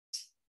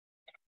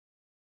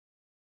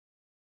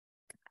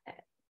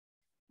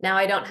Now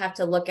I don't have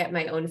to look at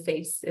my own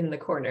face in the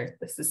corner.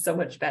 This is so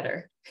much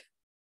better.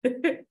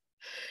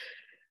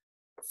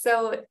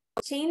 So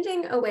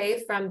changing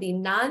away from the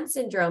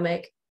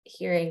non-syndromic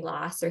hearing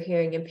loss or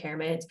hearing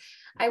impairment,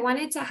 I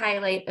wanted to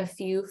highlight a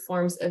few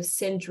forms of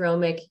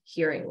syndromic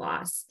hearing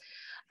loss.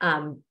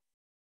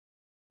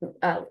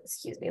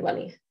 Excuse me, let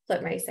me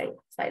flip my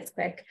slides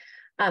quick.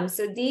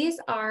 So these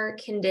are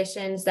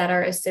conditions that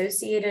are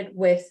associated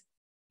with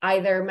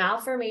either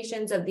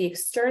malformations of the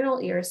external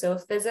ear, so a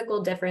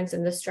physical difference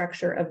in the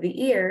structure of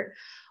the ear,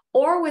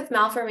 or with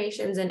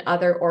malformations in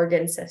other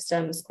organ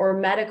systems or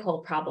medical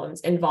problems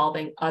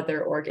involving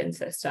other organ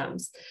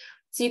systems.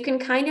 So you can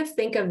kind of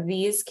think of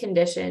these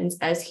conditions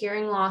as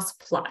hearing loss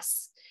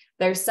plus.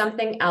 There's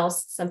something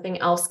else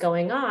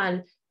going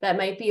on that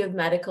might be of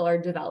medical or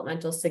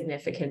developmental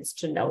significance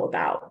to know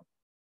about.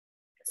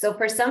 So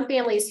for some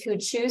families who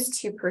choose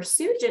to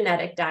pursue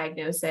genetic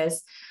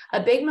diagnosis,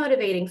 a big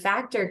motivating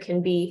factor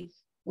can be,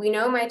 we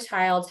know my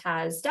child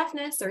has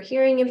deafness or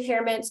hearing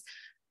impairment.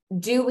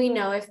 Do we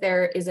know if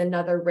there is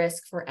another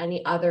risk for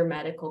any other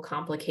medical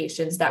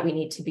complications that we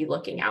need to be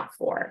looking out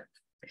for?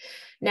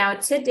 Now,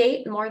 to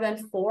date, more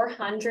than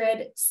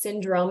 400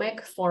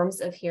 syndromic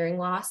forms of hearing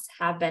loss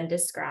have been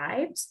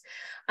described,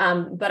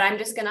 but I'm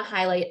just going to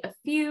highlight a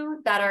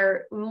few that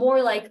are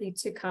more likely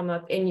to come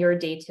up in your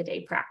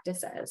day-to-day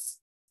practices.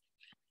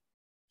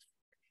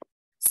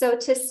 So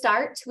to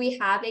start, we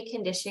have a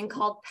condition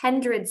called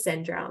Pendred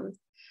syndrome.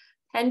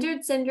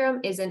 Pendred syndrome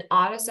is an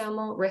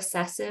autosomal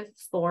recessive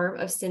form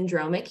of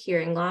syndromic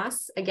hearing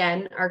loss.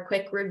 Again, our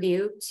quick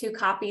review, 2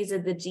 copies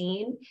of the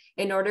gene.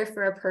 In order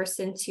for a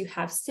person to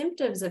have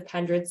symptoms of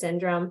Pendred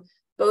syndrome,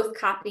 both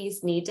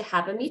copies need to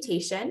have a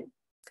mutation.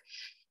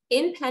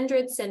 In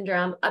Pendred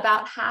syndrome,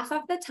 about half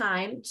of the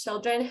time,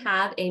 children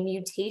have a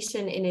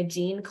mutation in a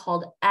gene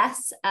called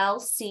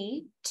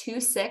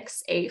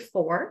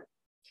SLC26A4.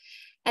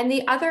 And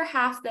the other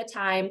half the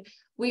time,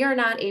 we are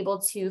not able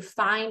to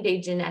find a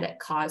genetic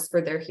cause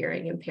for their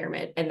hearing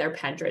impairment and their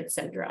Pendred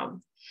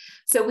syndrome.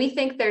 So we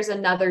think there's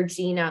another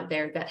gene out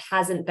there that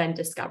hasn't been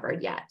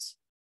discovered yet.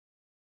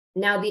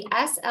 Now, the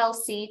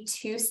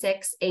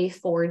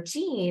SLC26A4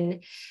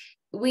 gene,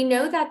 we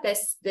know that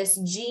this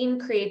gene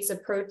creates a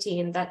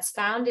protein that's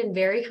found in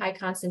very high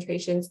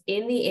concentrations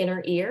in the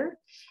inner ear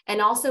and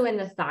also in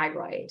the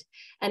thyroid.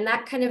 And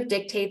that kind of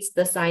dictates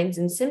the signs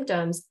and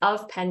symptoms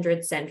of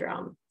Pendred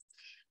syndrome.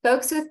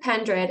 Folks with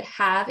Pendred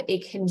have a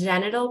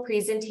congenital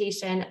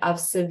presentation of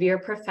severe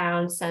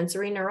profound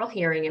sensory neural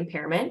hearing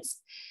impairment.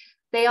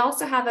 They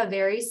also have a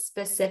very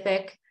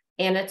specific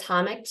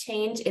anatomic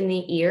change in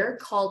the ear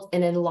called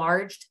an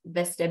enlarged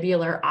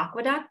vestibular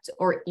aqueduct,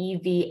 or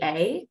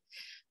EVA.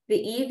 The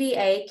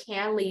EVA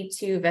can lead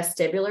to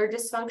vestibular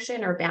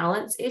dysfunction or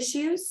balance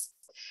issues.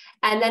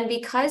 And then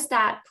because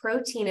that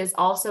protein is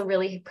also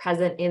really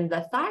present in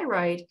the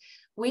thyroid,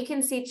 we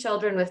can see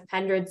children with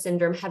Pendred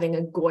syndrome having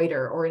a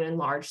goiter or an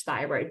enlarged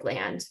thyroid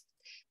gland.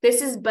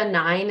 This is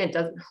benign, it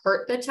doesn't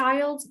hurt the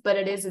child, but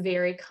it is a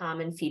very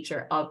common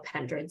feature of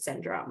Pendred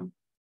syndrome.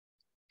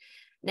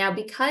 Now,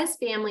 because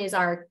families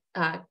are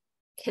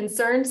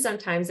concerned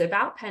sometimes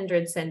about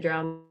Pendred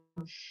syndrome,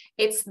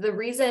 it's the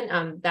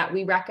reason that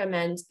we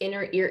recommend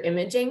inner ear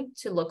imaging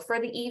to look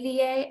for the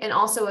EVA and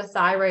also a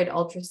thyroid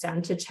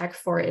ultrasound to check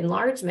for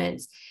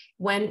enlargement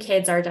when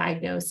kids are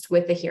diagnosed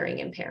with a hearing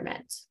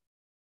impairment.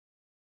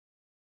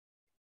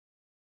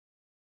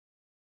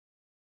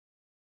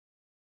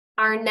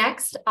 Our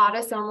next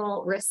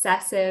autosomal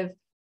recessive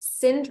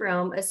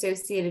syndrome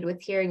associated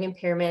with hearing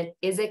impairment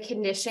is a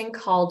condition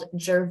called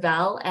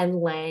Jervell and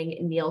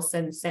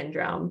Lang-Nielsen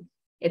syndrome.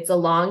 It's a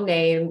long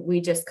name,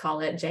 we just call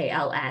it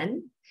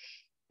JLN.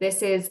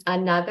 This is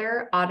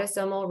another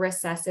autosomal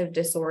recessive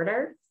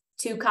disorder,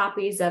 2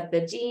 copies of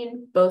the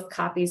gene, both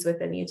copies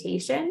with a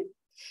mutation.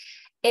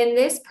 In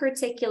this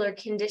particular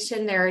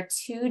condition, there are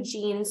 2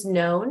 genes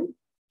known,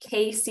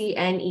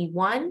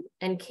 KCNE1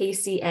 and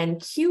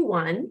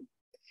KCNQ1.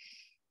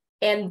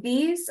 And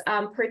these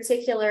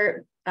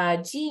particular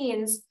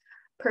genes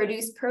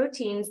produce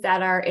proteins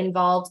that are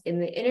involved in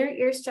the inner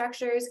ear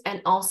structures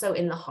and also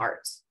in the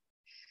heart.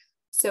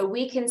 So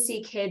we can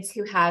see kids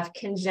who have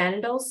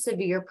congenital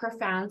severe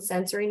profound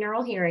sensory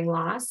neural hearing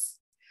loss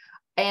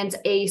and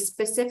a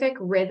specific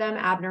rhythm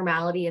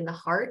abnormality in the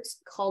heart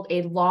called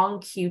a long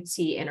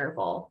QT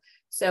interval.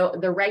 So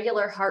the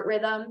regular heart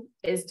rhythm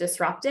is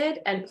disrupted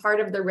and part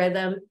of the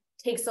rhythm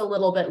takes a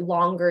little bit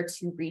longer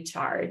to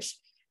recharge.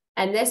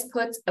 And this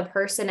puts a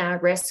person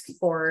at risk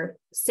for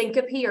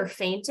syncope or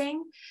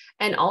fainting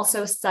and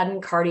also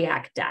sudden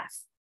cardiac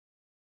death.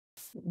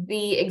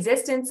 The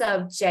existence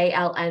of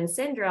JLN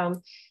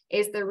syndrome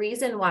is the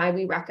reason why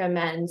we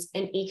recommend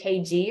an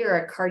EKG or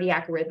a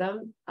cardiac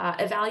rhythm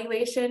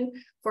evaluation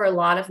for a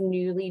lot of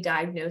newly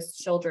diagnosed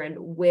children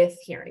with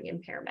hearing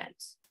impairment.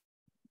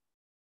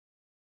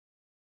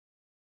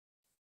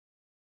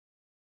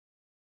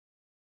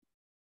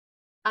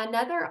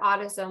 Another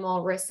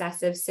autosomal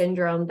recessive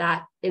syndrome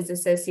that is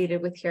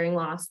associated with hearing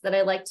loss that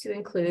I like to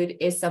include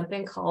is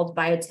something called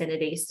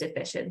biotinidase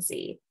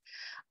deficiency.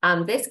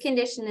 This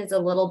condition is a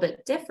little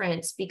bit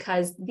different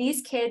because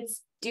these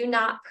kids do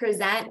not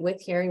present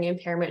with hearing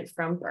impairment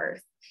from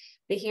birth.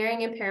 The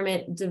hearing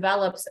impairment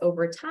develops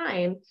over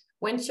time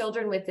when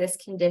children with this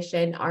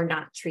condition are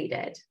not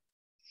treated.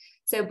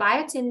 So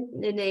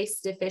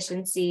biotinidase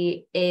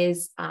deficiency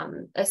is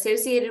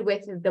associated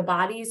with the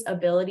body's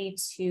ability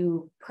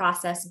to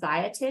process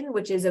biotin,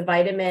 which is a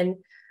vitamin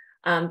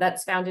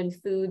that's found in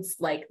foods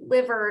like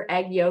liver,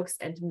 egg yolks,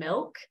 and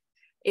milk.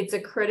 It's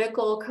a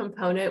critical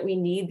component. We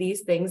need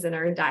these things in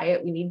our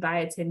diet. We need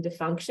biotin to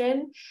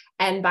function,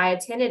 and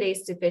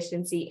biotinidase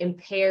deficiency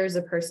impairs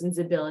a person's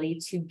ability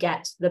to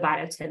get the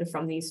biotin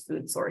from these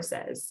food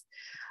sources.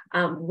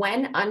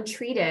 When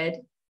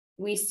untreated,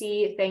 we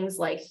see things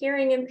like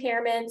hearing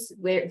impairments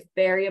with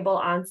variable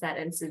onset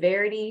and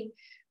severity.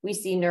 We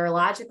see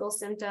neurological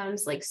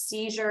symptoms like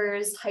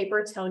seizures,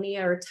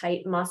 hypertonia or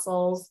tight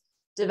muscles,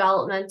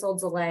 developmental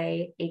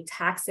delay,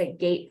 ataxic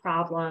gait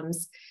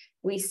problems.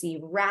 We see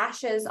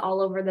rashes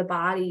all over the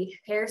body,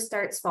 hair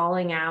starts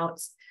falling out.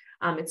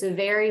 It's a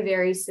very,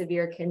 very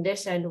severe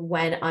condition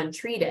when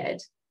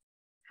untreated.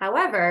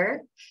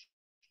 However,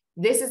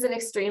 this is an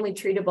extremely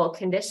treatable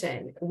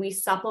condition. We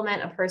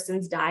supplement a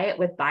person's diet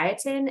with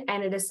biotin,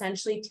 and it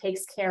essentially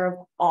takes care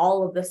of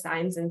all of the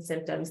signs and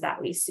symptoms that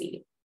we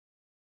see.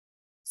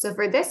 So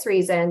for this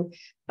reason,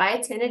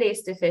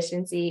 biotinidase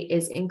deficiency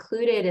is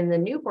included in the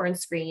newborn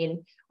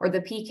screen, or the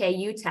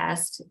PKU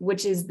test,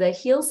 which is the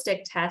heel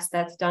stick test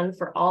that's done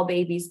for all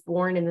babies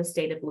born in the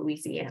state of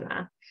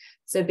Louisiana.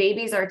 So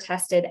babies are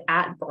tested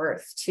at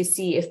birth to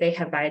see if they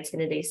have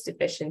biotinidase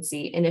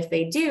deficiency. And if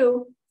they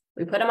do,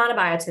 we put them on a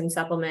biotin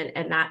supplement,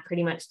 and that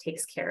pretty much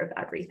takes care of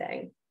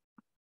everything.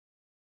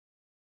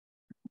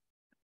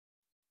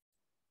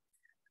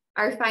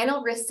 Our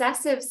final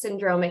recessive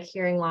syndromic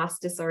hearing loss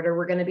disorder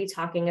we're going to be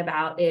talking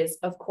about is,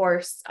 of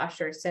course,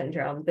 Usher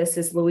syndrome. This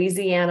is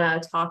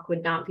Louisiana. Talk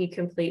would not be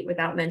complete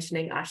without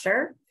mentioning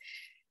Usher.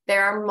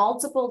 There are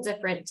multiple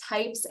different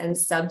types and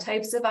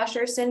subtypes of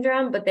Usher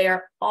syndrome, but they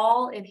are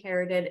all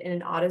inherited in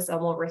an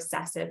autosomal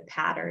recessive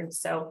pattern.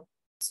 So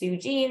 2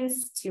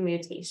 genes, 2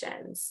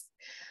 mutations.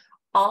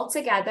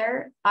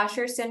 Altogether,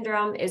 Usher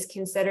syndrome is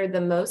considered the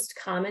most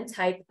common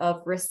type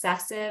of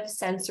recessive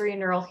sensory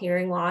neural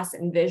hearing loss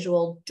and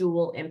visual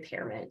dual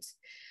impairment.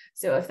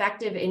 So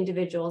affected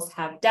individuals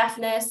have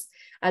deafness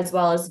as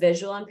well as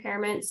visual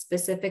impairment,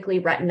 specifically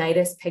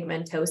retinitis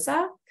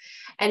pigmentosa,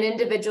 and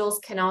individuals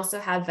can also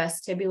have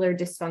vestibular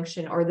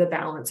dysfunction or the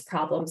balance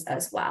problems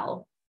as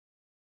well.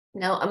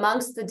 Now,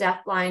 amongst the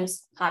deafblind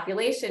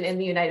population in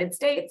the United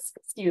States,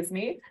 excuse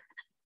me,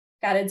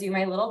 gotta do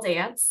my little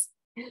dance.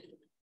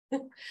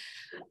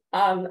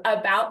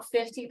 About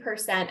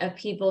 50% of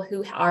people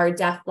who are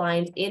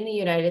deafblind in the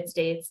United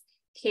States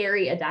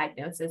carry a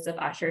diagnosis of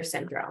Usher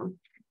syndrome.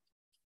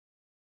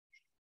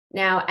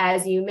 Now,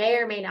 as you may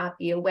or may not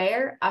be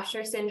aware,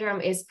 Usher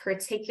syndrome is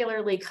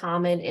particularly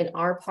common in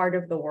our part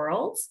of the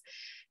world.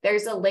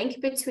 There's a link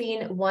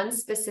between one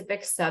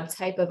specific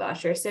subtype of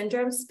Usher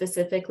syndrome,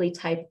 specifically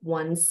type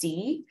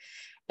 1C,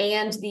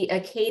 and the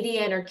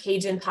Acadian or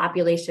Cajun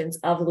populations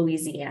of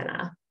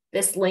Louisiana.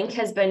 This link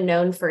has been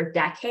known for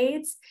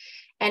decades,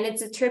 and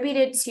it's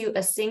attributed to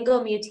a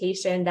single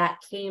mutation that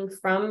came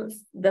from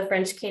the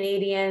French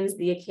Canadians,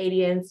 the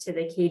Acadians, to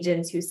the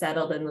Cajuns who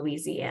settled in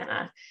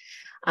Louisiana.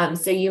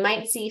 So you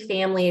might see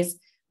families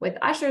with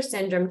Usher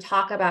syndrome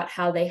talk about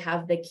how they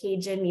have the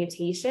Cajun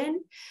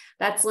mutation.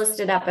 That's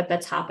listed up at the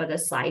top of the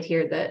slide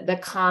here, the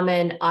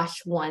common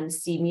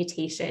USH1C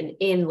mutation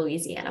in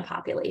Louisiana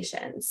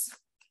populations.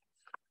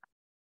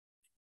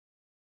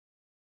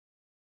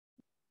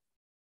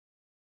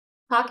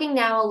 Talking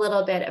now a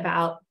little bit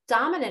about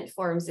dominant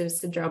forms of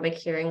syndromic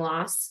hearing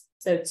loss.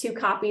 So 2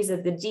 copies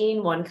of the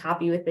gene, 1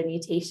 copy with the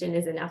mutation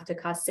is enough to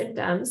cause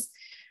symptoms.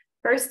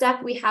 First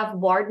up, we have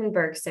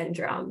Waardenburg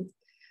syndrome.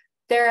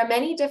 There are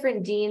many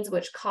different genes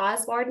which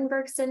cause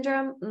Waardenburg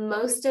syndrome.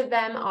 Most of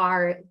them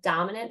are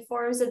dominant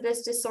forms of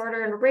this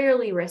disorder and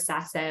rarely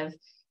recessive.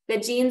 The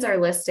genes are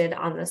listed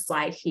on the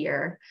slide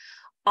here.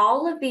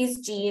 All of these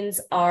genes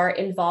are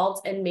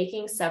involved in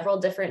making several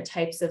different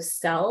types of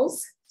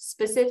cells,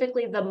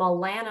 specifically the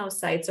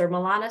melanocytes or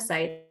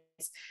melanocytes,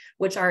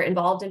 which are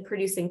involved in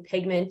producing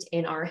pigment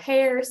in our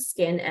hair,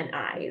 skin, and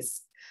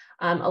eyes.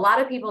 A lot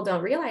of people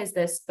don't realize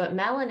this, but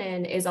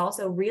melanin is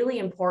also really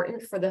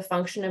important for the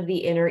function of the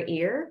inner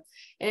ear,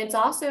 and it's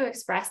also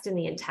expressed in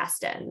the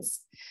intestines.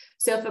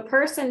 So if a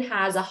person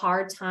has a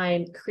hard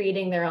time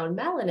creating their own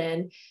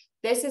melanin,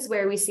 this is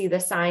where we see the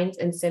signs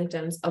and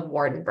symptoms of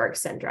Waardenburg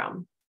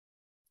syndrome.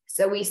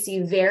 So we see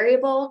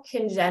variable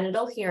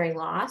congenital hearing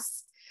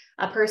loss.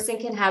 A person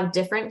can have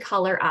different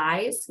color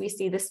eyes. We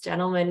see this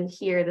gentleman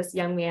here, this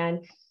young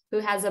man who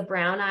has a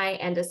brown eye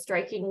and a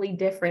strikingly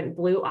different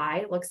blue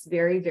eye. Looks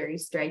very, very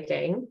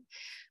striking.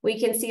 We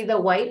can see the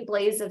white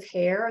blaze of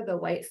hair or the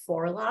white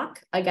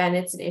forelock. Again,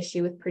 it's an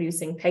issue with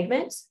producing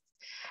pigment.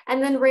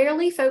 And then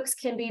rarely folks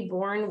can be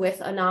born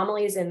with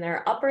anomalies in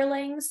their upper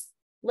limbs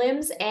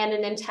and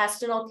an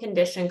intestinal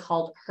condition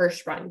called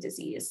Hirschsprung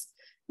disease.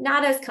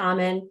 Not as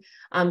common,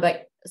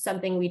 but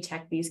something we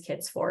check these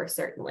kids for,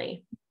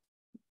 certainly.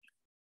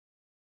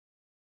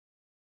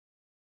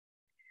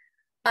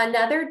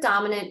 Another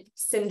dominant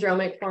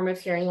syndromic form of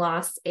hearing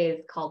loss is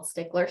called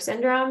Stickler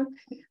syndrome.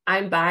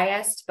 I'm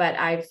biased, but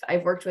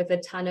I've worked with a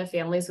ton of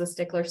families with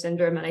Stickler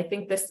syndrome, and I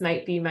think this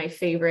might be my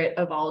favorite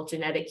of all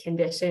genetic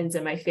conditions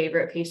and my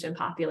favorite patient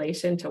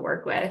population to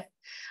work with.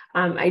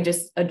 I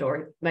just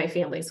adore my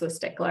families with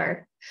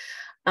Stickler.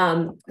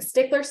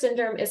 Stickler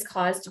syndrome is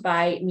caused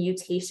by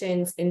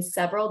mutations in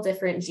several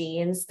different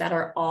genes that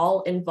are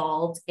all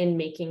involved in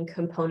making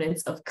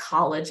components of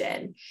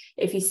collagen.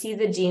 If you see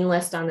the gene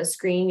list on the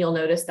screen, you'll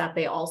notice that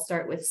they all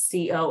start with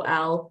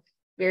COL.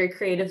 Very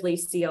creatively,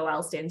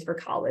 COL stands for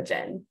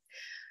collagen.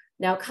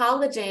 Now,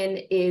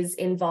 collagen is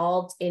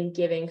involved in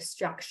giving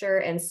structure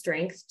and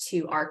strength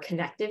to our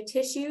connective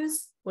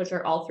tissues, which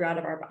are all throughout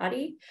of our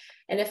body.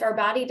 And if our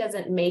body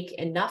doesn't make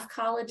enough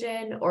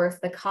collagen, or if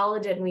the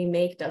collagen we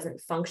make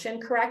doesn't function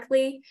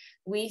correctly,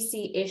 we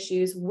see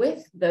issues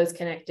with those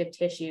connective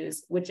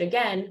tissues, which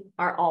again,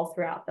 are all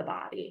throughout the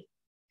body.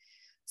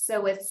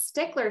 So with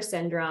Stickler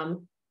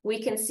syndrome,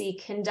 we can see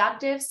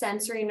conductive,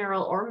 sensory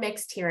neural, or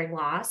mixed hearing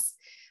loss.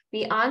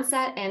 The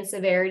onset and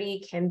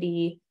severity can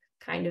be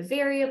kind of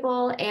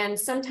variable, and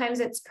sometimes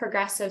it's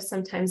progressive,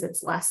 sometimes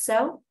it's less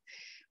so.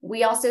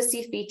 We also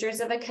see features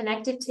of a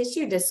connective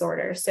tissue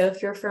disorder. So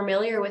if you're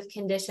familiar with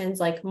conditions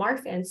like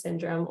Marfan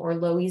syndrome or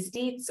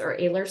Loeys-Dietz or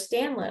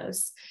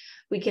Ehlers-Danlos,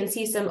 we can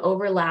see some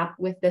overlap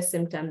with the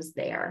symptoms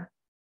there.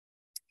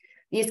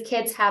 These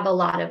kids have a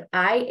lot of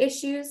eye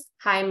issues,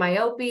 high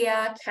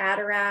myopia,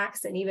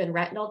 cataracts, and even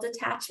retinal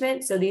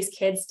detachment. So these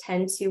kids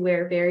tend to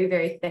wear very,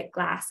 very thick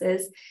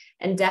glasses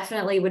and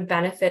definitely would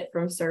benefit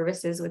from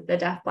services with the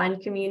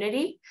deafblind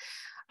community.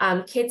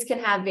 Kids can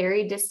have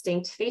very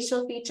distinct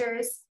facial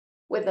features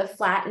with a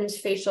flattened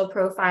facial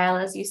profile,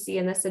 as you see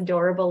in this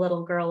adorable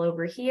little girl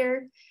over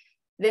here.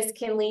 This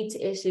can lead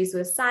to issues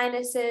with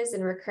sinuses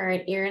and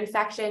recurrent ear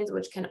infections,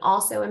 which can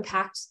also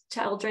impact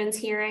children's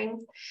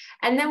hearing.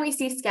 And then we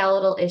see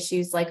skeletal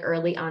issues like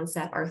early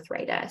onset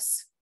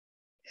arthritis.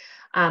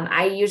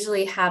 I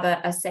usually have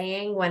a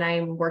saying when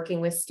I'm working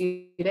with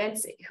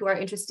students who are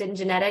interested in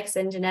genetics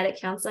and genetic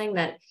counseling,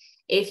 that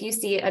if you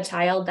see a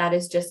child that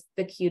is just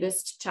the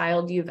cutest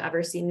child you've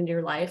ever seen in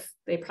your life,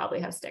 they probably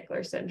have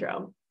Stickler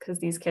syndrome, because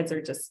these kids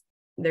are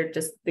they're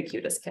just the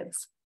cutest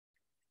kids.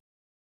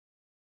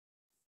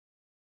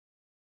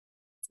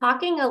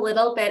 Talking a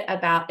little bit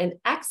about an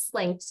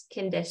X-linked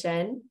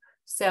condition,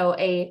 so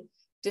a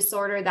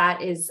disorder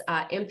that is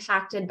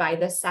impacted by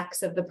the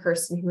sex of the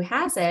person who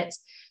has it,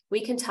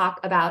 we can talk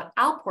about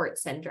Alport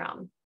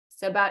syndrome.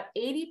 So about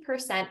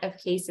 80%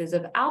 of cases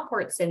of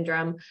Alport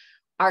syndrome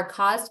are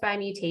caused by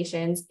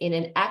mutations in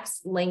an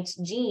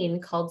X-linked gene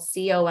called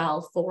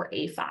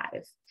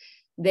COL4A5.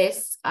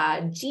 This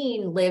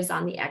gene lives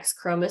on the X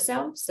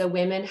chromosome, so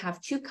women have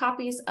 2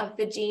 copies of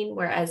the gene,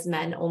 whereas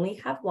men only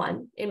have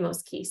 1 in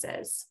most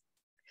cases.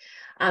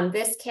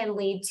 This can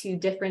lead to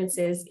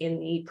differences in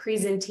the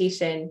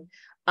presentation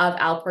of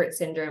Alport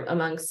syndrome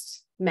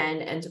amongst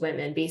men and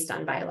women based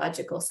on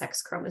biological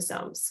sex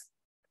chromosomes.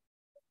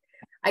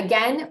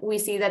 Again, we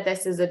see that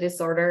this is a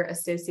disorder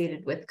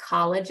associated with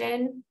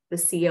collagen, the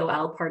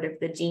COL part of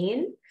the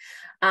gene.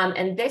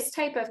 And this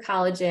type of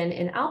collagen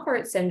in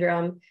Alport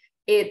syndrome,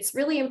 it's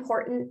really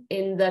important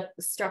in the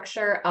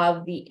structure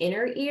of the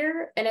inner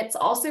ear, and it's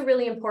also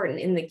really important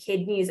in the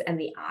kidneys and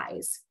the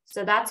eyes.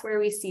 So that's where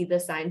we see the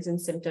signs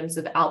and symptoms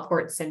of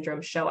Alport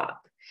syndrome show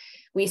up.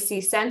 We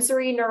see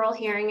sensory neural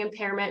hearing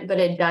impairment, but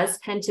it does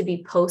tend to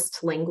be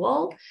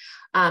post-lingual.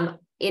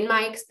 In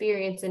my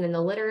experience and in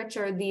the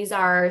literature, these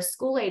are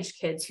school-age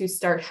kids who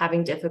start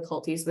having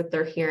difficulties with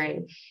their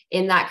hearing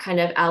in that kind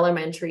of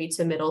elementary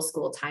to middle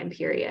school time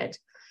period.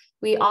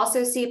 We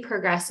also see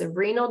progressive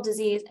renal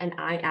disease and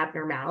eye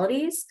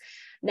abnormalities.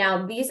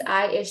 Now, these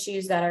eye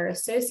issues that are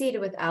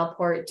associated with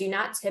Alport do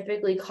not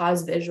typically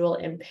cause visual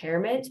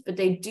impairment, but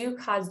they do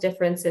cause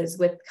differences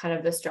with kind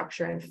of the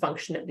structure and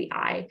function of the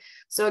eye.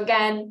 So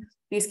again,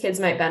 these kids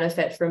might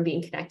benefit from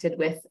being connected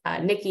with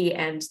NICI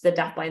and the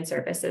deafblind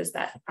services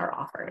that are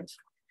offered.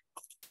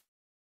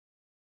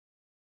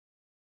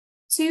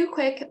 2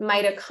 quick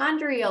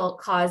mitochondrial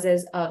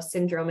causes of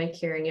syndromic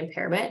hearing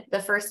impairment. The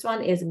first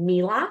one is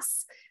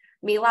MELAS.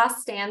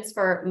 MELAS stands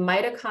for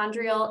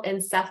mitochondrial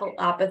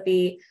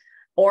encephalopathy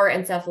or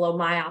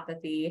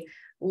encephalomyopathy,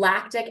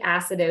 lactic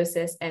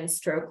acidosis, and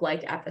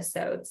stroke-like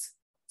episodes.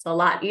 It's a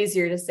lot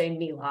easier to say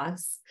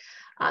MELAS.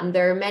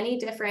 There are many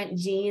different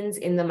genes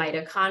in the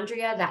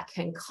mitochondria that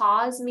can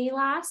cause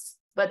MELAS,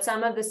 but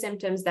some of the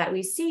symptoms that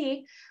we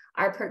see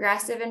are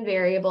progressive and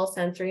variable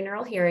sensory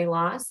neural hearing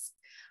loss,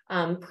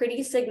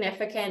 pretty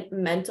significant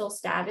mental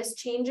status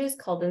changes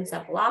called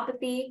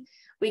encephalopathy.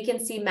 We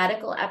can see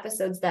medical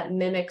episodes that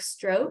mimic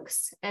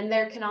strokes, and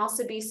there can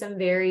also be some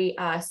very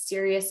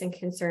serious and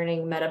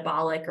concerning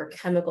metabolic or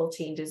chemical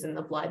changes in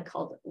the blood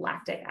called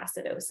lactic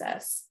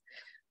acidosis.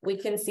 We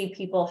can see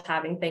people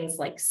having things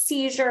like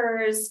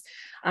seizures,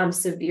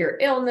 severe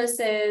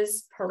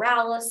illnesses,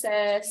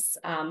 paralysis,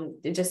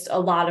 just a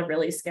lot of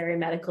really scary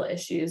medical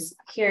issues.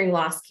 Hearing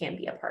loss can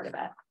be a part of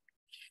it.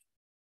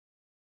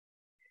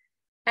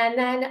 And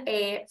then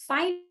a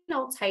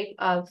final type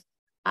of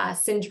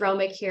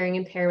syndromic hearing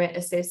impairment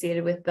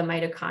associated with the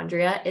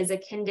mitochondria is a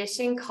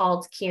condition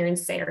called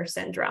Kearns-Sayre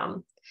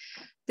syndrome.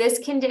 This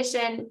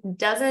condition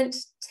doesn't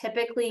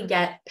typically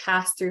get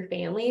passed through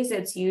families.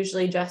 It's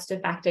usually just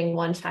affecting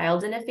one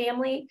child in a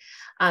family.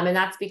 And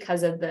that's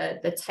because of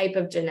the type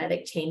of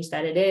genetic change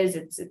that it is.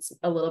 It's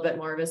a little bit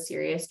more of a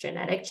serious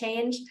genetic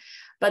change.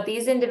 But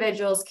these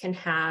individuals can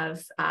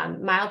have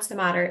mild to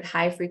moderate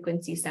high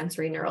frequency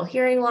sensory neural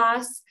hearing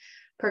loss,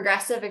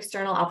 progressive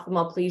external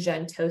ophthalmoplegia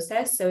and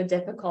ptosis, so a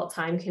difficult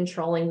time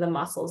controlling the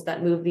muscles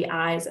that move the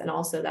eyes and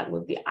also that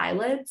move the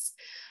eyelids.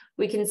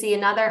 We can see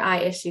another eye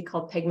issue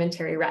called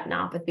pigmentary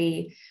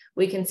retinopathy.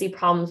 We can see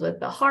problems with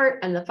the heart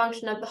and the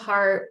function of the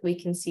heart. We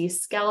can see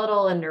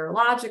skeletal and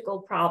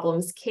neurological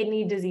problems,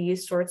 kidney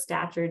disease, short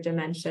stature,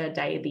 dementia,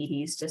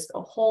 diabetes, just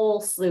a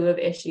whole slew of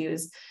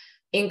issues,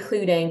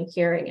 including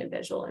hearing and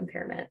visual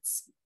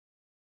impairments.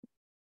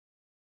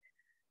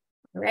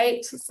 All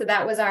right, so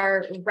that was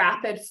our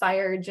rapid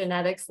fire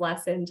genetics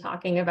lesson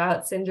talking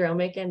about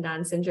syndromic and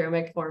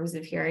non-syndromic forms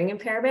of hearing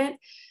impairment.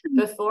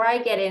 Before I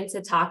get into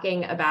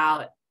talking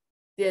about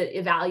the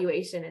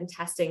evaluation and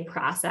testing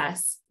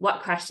process,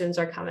 what questions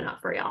are coming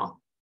up for y'all?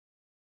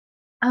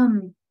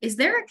 Is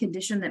there a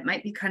condition that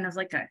might be kind of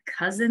like a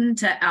cousin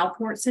to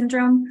Alport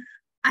syndrome?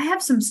 I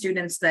have some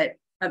students that,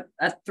 a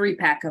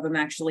 3-pack of them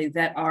actually,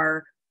 that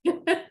are,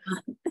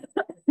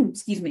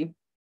 excuse me,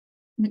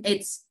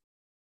 it's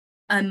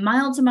a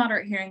mild to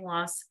moderate hearing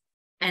loss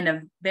and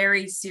a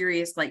very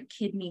serious like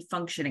kidney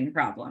functioning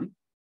problem.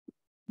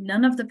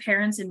 None of the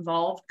parents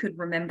involved could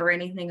remember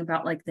anything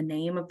about like the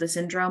name of the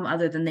syndrome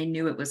other than they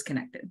knew it was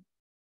connected.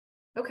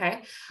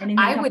 Okay.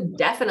 I would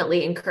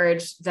definitely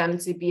encourage them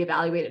to be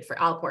evaluated for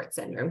Alport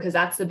syndrome because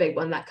that's the big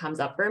one that comes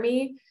up for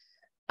me.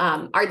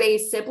 Are they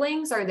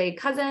siblings? Are they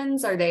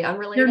cousins? Are they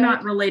unrelated? They're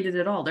not related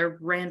at all. They're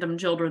random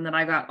children that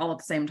I got all at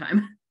the same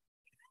time.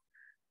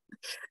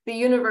 The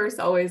universe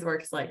always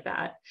works like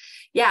that.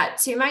 Yeah,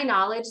 to my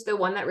knowledge, the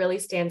one that really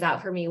stands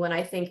out for me when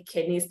I think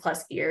kidneys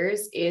plus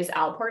ears is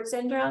Alport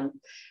syndrome.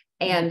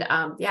 And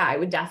yeah, I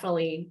would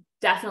definitely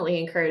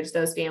encourage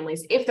those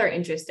families, if they're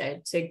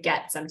interested, to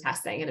get some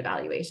testing and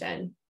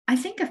evaluation. I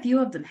think a few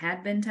of them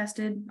had been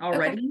tested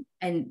already,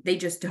 and they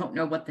just don't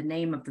know what the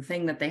name of the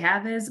thing that they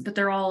have is, but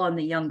they're all on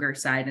the younger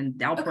side, and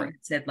Alport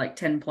said like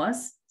 10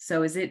 plus.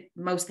 So is it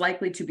most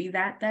likely to be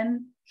that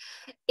then?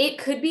 It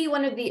could be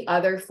one of the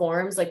other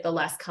forms, like the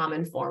less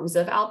common forms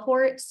of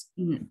Alport.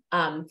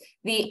 Mm-hmm.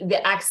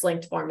 The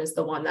X-linked form is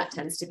the one that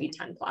tends to be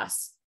 10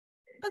 plus.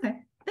 Okay,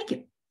 thank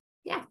you.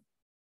 Yeah.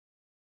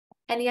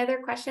 Any other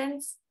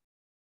questions?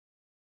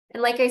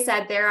 And like I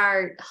said, there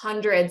are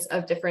hundreds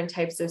of different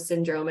types of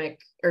syndromic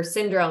or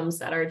syndromes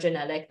that are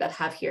genetic that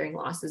have hearing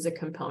loss as a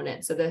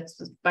component. So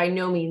that's by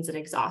no means an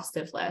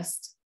exhaustive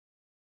list.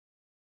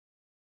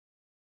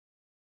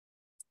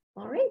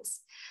 All right.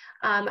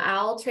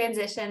 I'll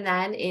transition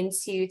then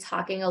into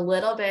talking a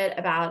little bit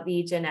about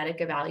the genetic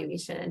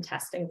evaluation and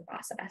testing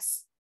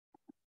process.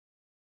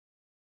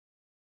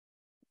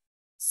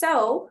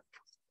 So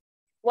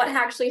what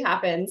actually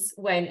happens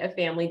when a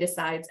family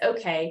decides,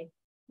 okay,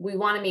 we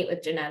want to meet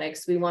with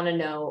genetics, we want to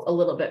know a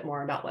little bit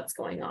more about what's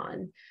going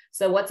on.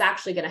 So what's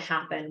actually going to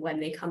happen when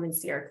they come and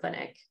see our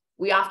clinic?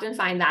 We often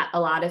find that a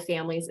lot of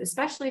families,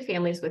 especially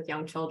families with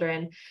young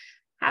children,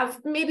 have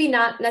maybe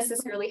not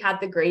necessarily had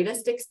the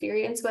greatest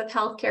experience with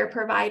healthcare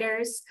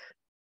providers.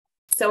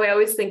 So I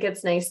always think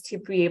it's nice to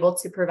be able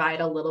to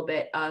provide a little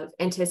bit of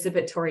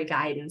anticipatory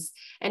guidance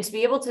and to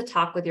be able to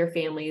talk with your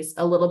families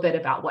a little bit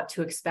about what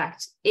to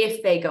expect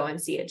if they go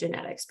and see a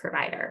genetics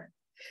provider.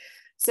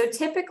 So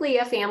typically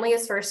a family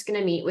is first going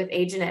to meet with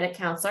a genetic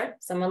counselor,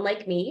 someone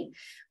like me.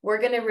 We're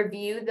going to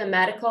review the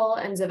medical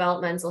and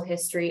developmental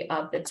history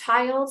of the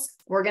child.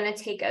 We're going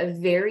to take a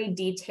very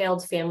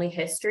detailed family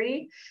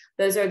history.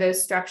 Those are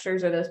those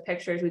structures or those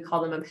pictures, we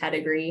call them a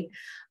pedigree.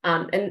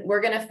 And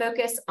we're going to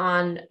focus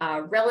on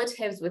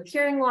relatives with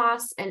hearing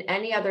loss and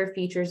any other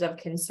features of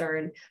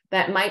concern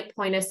that might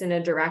point us in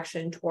a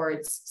direction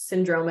towards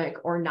syndromic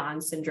or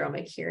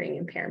non-syndromic hearing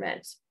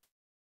impairment.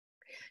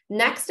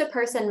 Next, a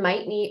person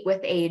might meet with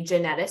a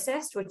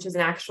geneticist, which is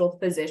an actual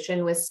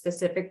physician with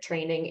specific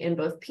training in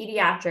both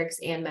pediatrics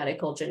and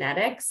medical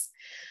genetics.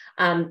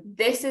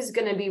 This is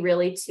going to be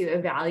really to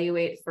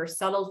evaluate for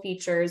subtle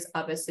features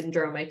of a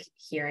syndromic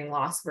hearing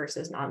loss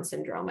versus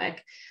non-syndromic.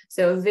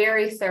 So a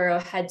very thorough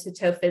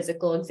head-to-toe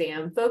physical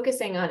exam,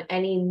 focusing on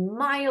any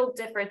mild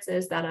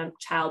differences that a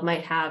child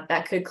might have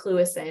that could clue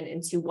us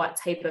into what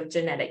type of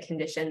genetic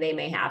condition they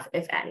may have,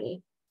 if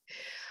any.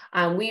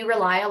 We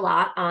rely a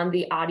lot on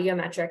the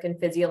audiometric and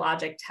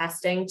physiologic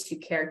testing to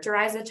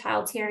characterize a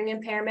child's hearing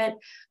impairment.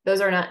 Those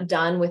are not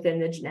done within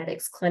the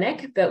genetics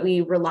clinic, but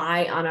we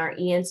rely on our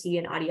ENT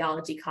and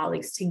audiology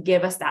colleagues to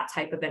give us that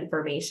type of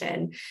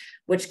information,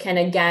 which can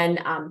again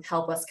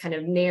help us kind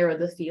of narrow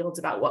the fields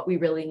about what we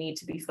really need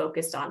to be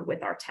focused on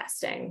with our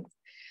testing.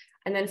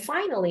 And then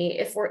finally,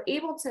 if we're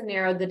able to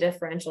narrow the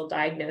differential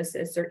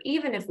diagnosis, or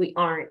even if we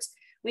aren't,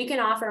 we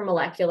can offer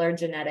molecular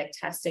genetic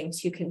testing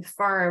to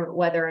confirm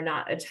whether or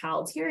not a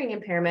child's hearing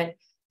impairment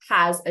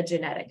has a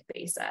genetic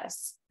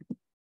basis.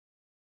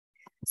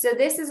 So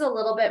this is a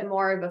little bit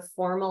more of a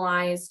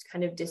formalized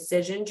kind of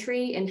decision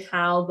tree in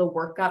how the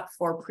workup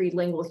for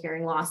prelingual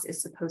hearing loss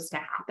is supposed to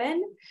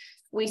happen.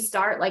 We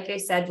start, like I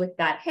said, with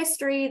that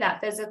history,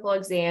 that physical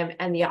exam,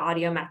 and the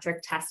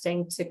audiometric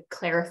testing to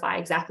clarify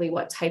exactly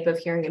what type of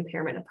hearing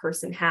impairment a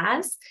person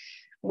has.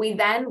 We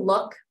then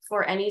look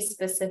for any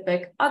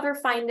specific other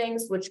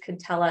findings, which could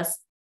tell us,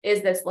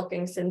 is this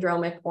looking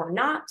syndromic or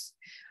not?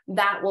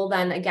 That will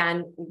then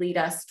again lead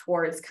us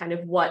towards kind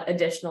of what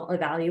additional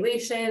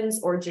evaluations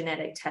or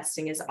genetic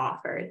testing is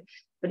offered.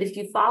 But if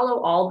you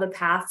follow all the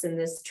paths in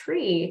this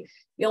tree,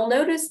 you'll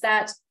notice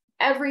that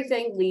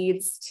everything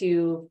leads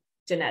to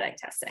genetic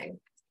testing.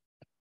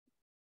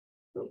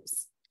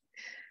 Oops.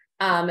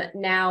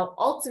 Now,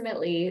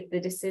 ultimately,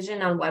 the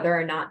decision on whether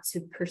or not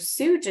to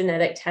pursue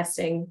genetic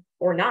testing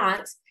or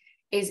not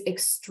is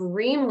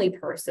extremely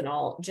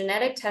personal.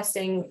 Genetic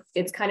testing,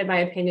 it's kind of my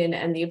opinion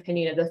and the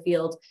opinion of the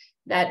field,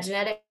 that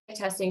genetic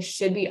testing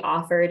should be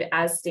offered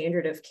as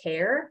standard of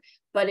care,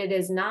 but it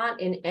is not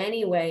in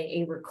any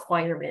way a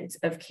requirement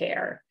of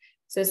care.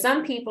 So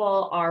some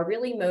people are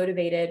really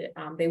motivated.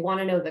 They want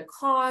to know the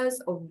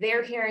cause of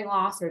their hearing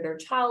loss or their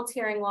child's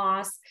hearing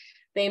loss.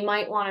 They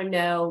might want to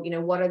know,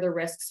 what are the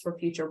risks for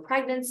future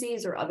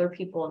pregnancies or other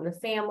people in the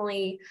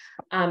family.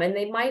 And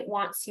they might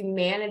want to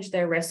manage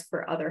their risk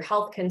for other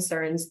health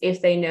concerns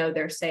if they know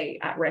they're, say,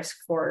 at risk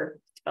for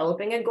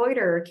developing a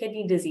goiter or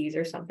kidney disease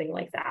or something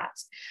like that.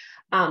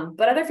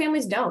 But other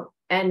families don't,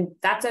 and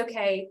that's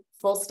okay.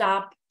 Full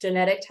stop.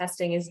 Genetic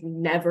testing is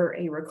never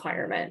a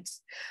requirement.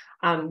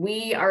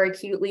 We are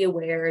acutely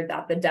aware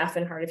that the deaf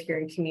and hard of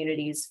hearing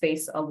communities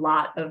face a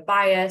lot of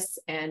bias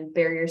and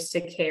barriers to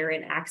care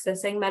in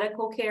accessing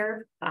medical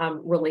care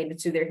related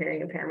to their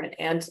hearing impairment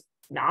and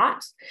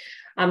not.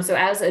 So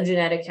as a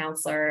genetic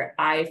counselor,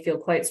 I feel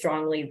quite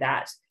strongly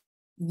that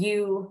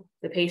you,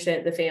 the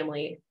patient, the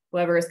family,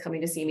 whoever is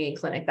coming to see me in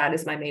clinic, that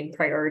is my main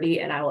priority,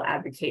 and I will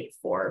advocate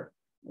for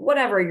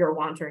whatever your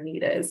want or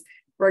need is,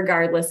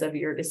 regardless of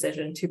your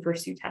decision to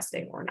pursue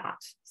testing or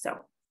not. So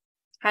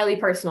highly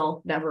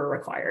personal, never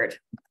required.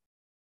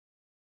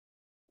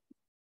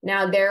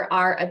 Now, there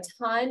are a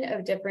ton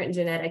of different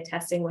genetic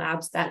testing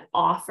labs that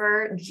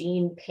offer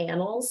gene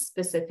panels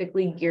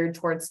specifically geared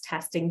towards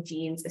testing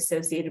genes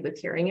associated with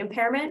hearing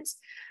impairment.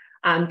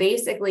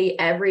 Basically,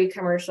 every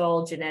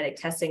commercial genetic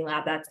testing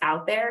lab that's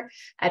out there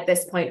at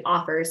this point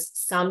offers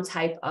some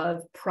type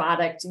of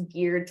product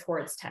geared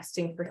towards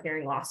testing for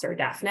hearing loss or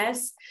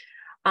deafness.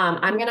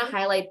 I'm going to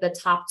highlight the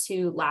top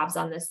two labs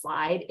on this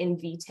slide,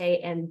 Invitae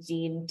and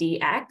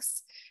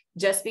GeneDx,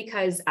 just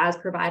because as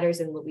providers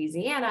in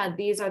Louisiana,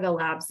 these are the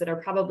labs that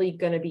are probably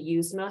going to be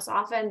used most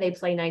often. They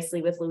play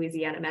nicely with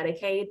Louisiana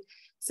Medicaid.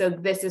 So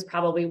this is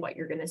probably what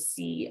you're going to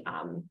see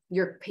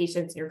your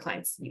patients and your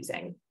clients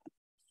using.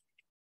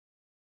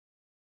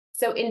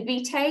 So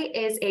Invitae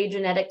is a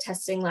genetic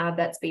testing lab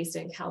that's based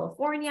in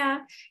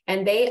California,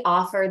 and they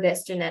offer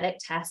this genetic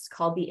test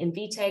called the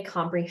Invitae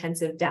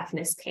Comprehensive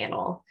Deafness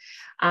Panel.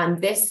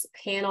 This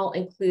panel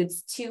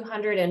includes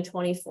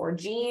 224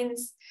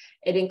 genes.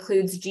 It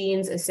includes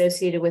genes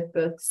associated with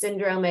both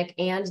syndromic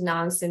and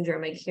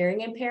non-syndromic hearing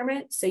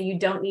impairment. So you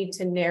don't need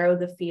to narrow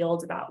the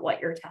field about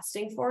what you're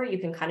testing for. You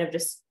can kind of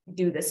just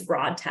do this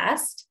broad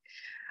test.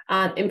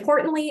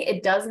 Importantly,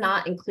 it does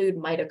not include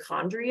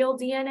mitochondrial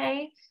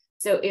DNA.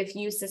 So if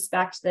you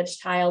suspect that a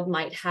child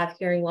might have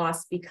hearing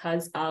loss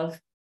because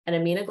of an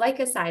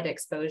aminoglycoside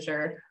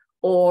exposure,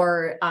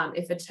 or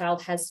if a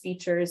child has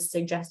features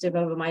suggestive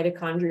of a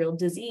mitochondrial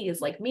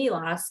disease like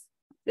MELAS,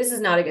 this is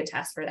not a good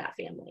test for that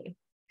family.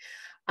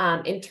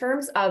 In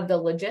terms of the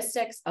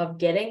logistics of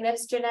getting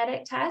this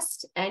genetic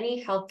test,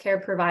 any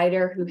healthcare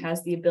provider who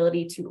has the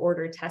ability to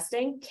order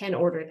testing can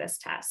order this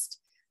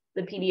test.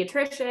 The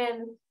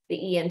pediatrician,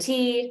 the ENT,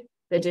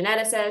 the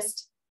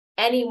geneticist,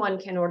 anyone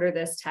can order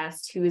this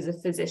test who is a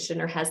physician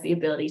or has the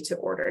ability to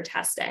order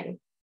testing.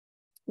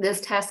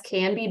 This test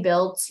can be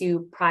billed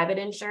to private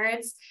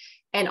insurance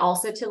and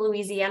also to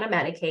Louisiana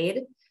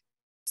Medicaid.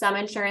 Some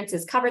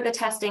insurances cover the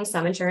testing,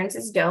 some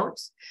insurances don't.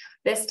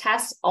 This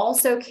test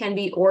also can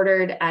be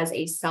ordered as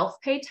a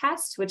self-pay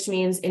test, which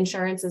means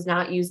insurance is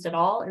not used at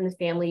all and the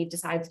family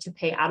decides to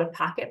pay out of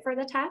pocket for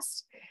the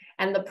test.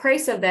 And the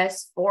price of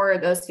this for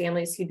those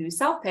families who do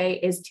self-pay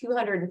is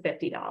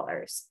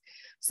 $250.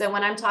 So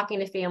when I'm talking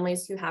to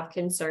families who have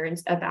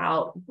concerns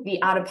about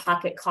the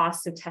out-of-pocket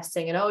costs of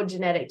testing and,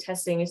 genetic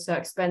testing is so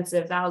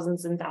expensive,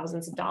 thousands and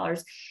thousands of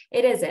dollars,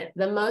 it isn't.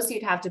 The most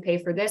you'd have to pay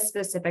for this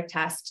specific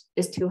test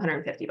is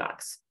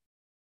 $250.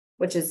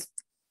 which is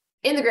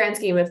in the grand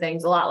scheme of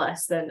things, a lot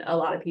less than a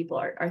lot of people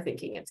are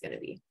thinking it's going to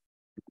be.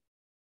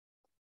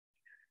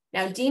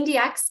 Now,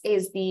 GeneDx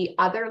is the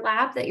other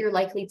lab that you're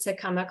likely to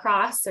come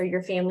across or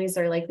your families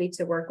are likely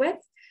to work with.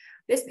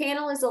 This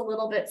panel is a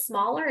little bit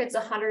smaller. It's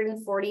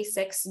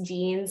 146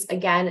 genes,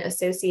 again,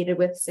 associated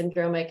with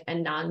syndromic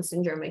and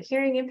non-syndromic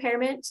hearing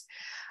impairment.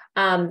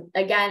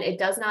 Again, it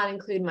does not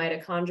include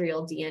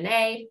mitochondrial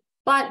DNA,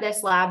 but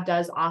this lab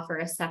does offer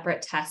a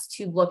separate test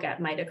to look at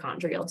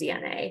mitochondrial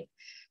DNA.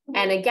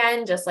 And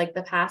again, just like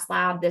the past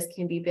lab, this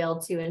can be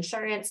billed to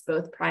insurance,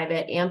 both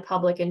private and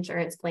public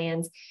insurance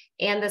plans,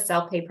 and the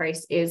self-pay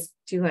price is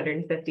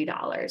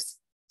 $250.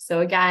 So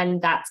again,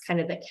 that's kind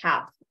of the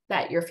cap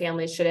that your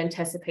family should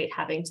anticipate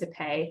having to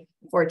pay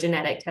for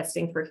genetic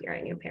testing for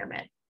hearing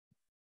impairment.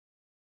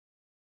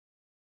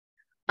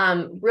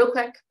 Real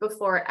quick,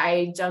 before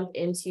I jump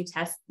into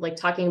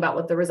talking about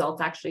what the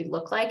results actually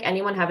look like,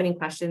 anyone have any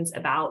questions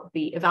about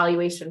the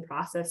evaluation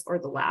process or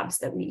the labs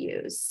that we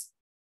use?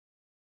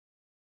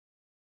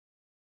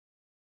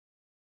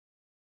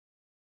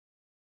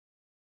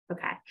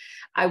 Okay,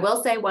 I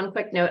will say one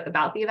quick note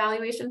about the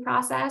evaluation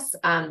process.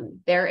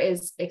 There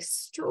is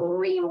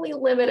extremely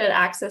limited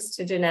access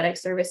to genetic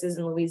services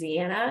in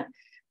Louisiana.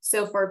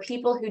 So for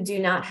people who do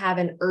not have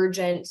an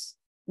urgent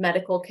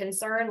medical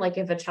concern, like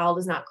if a child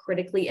is not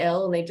critically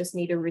ill and they just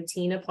need a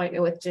routine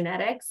appointment with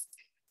genetics,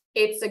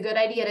 it's a good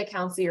idea to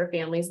counsel your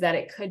families that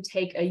it could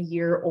take a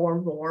year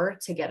or more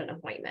to get an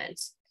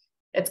appointment.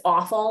 It's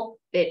awful.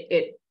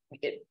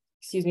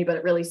 Excuse me, but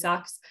it really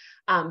sucks.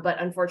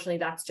 But unfortunately,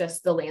 that's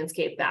just the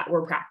landscape that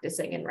we're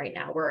practicing in right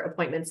now, where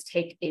appointments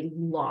take a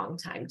long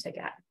time to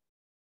get.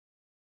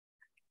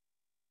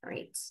 All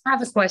right. I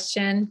have a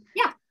question.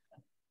 Yeah.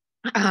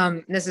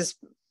 This is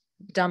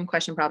a dumb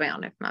question, probably. I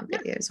don't know if my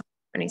video is where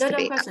it needs to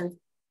be. Questions.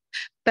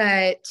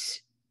 But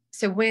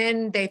so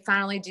when they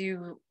finally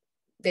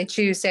they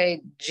choose,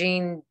 say,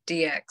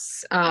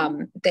 GeneDx,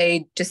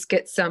 they just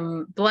get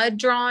some blood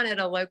drawn at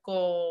a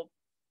local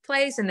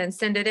place and then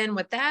send it in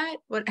with that?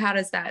 How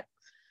does that?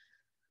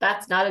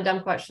 That's not a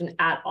dumb question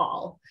at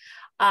all.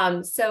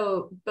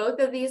 So both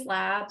of these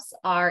labs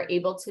are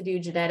able to do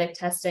genetic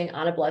testing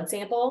on a blood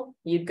sample.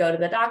 You'd go to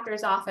the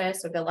doctor's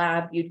office or the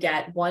lab, you'd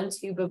get 1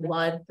 tube of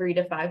blood, 3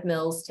 to 5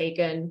 mils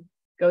taken,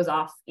 goes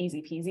off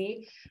easy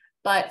peasy.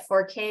 But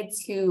for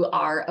kids who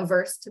are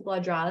averse to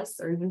blood draws,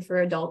 or even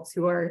for adults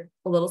who are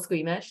a little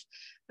squeamish,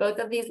 both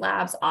of these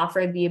labs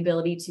offer the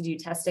ability to do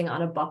testing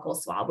on a buccal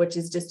swab, which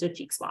is just a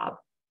cheek swab.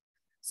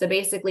 So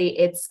basically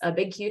it's a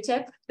big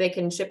Q-tip. They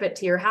can ship it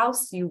to your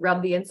house. You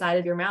rub the inside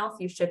of your mouth,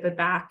 you ship it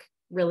back.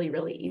 Really,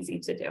 really easy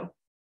to do.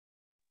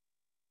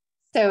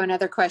 So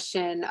another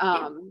question,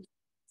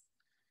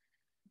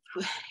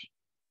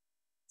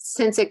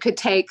 since it could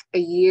take a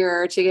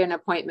year to get an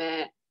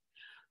appointment,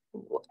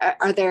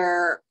 are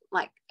there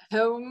like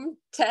home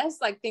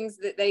tests, like things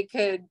that they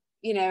could,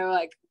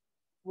 like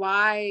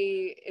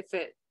why,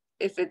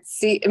 it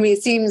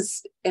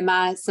seems in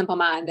my simple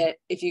mind that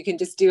if you can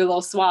just do a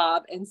little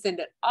swab and send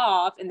it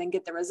off and then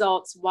get the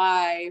results,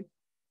 why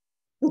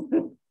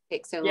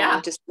take so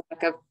long just for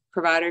lack of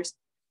providers?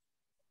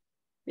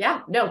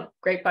 Yeah, no,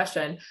 great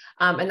question.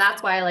 And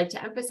that's why I like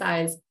to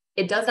emphasize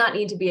it does not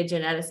need to be a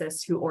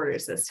geneticist who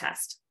orders this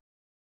test.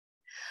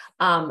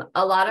 A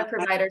lot of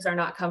providers are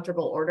not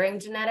comfortable ordering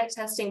genetic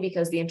testing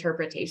because the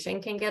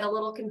interpretation can get a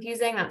little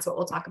confusing. That's what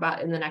we'll talk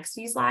about in the next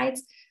few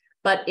slides.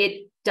 But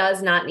it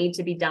does not need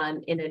to be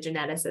done in a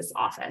geneticist's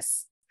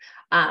office.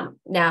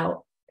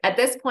 Now, at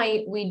this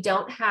point, we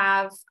don't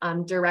have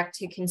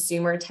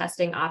direct-to-consumer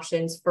testing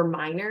options for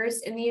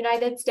minors in the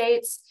United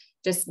States.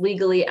 Just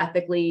legally,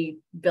 ethically,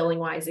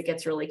 billing-wise, it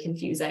gets really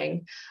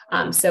confusing.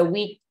 So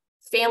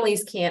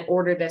families can't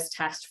order this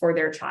test for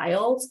their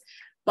child.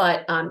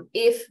 But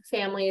if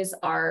families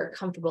are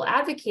comfortable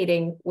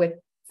advocating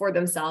for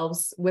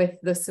themselves with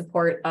the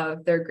support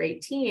of their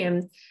great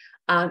team,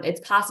 it's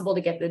possible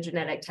to get the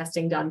genetic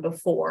testing done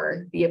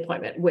before the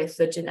appointment with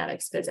the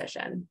genetics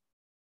physician.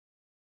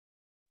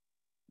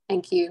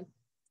 Thank you.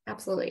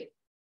 Absolutely.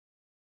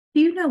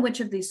 Do you know which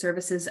of these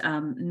services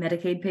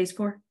Medicaid pays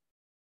for?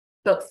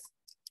 Both.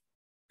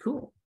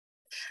 Cool.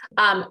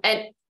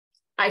 And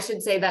I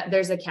should say that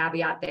there's a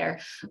caveat there.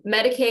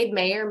 Medicaid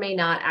may or may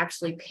not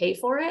actually pay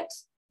for it,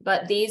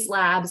 but these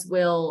labs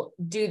will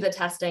do the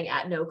testing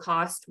at no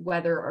cost,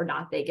 whether or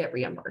not they get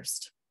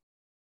reimbursed.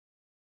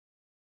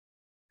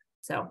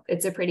 So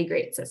it's a pretty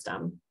great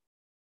system.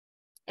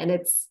 And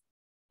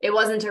it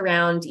wasn't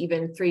around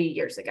even 3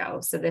 years ago.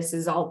 So this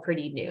is all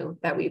pretty new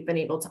that we've been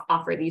able to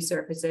offer these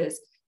services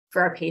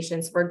for our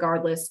patients,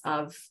 regardless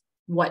of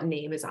what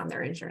name is on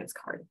their insurance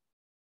card.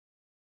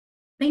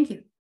 Thank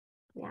you.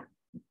 Yeah.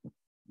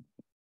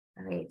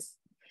 All right.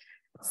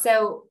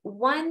 So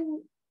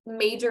one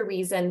major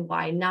reason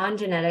why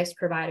non-genetics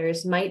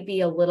providers might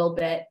be a little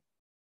bit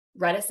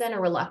reticent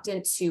or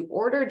reluctant to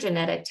order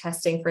genetic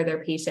testing for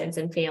their patients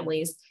and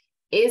families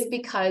is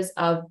because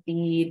of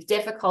the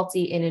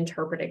difficulty in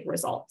interpreting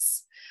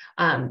results.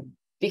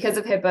 Because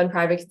of HIPAA and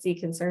privacy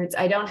concerns,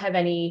 I don't have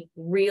any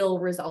real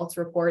results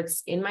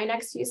reports in my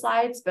next few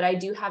slides, but I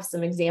do have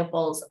some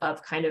examples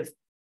of kind of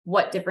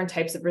what different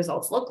types of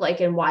results look like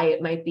and why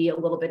it might be a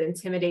little bit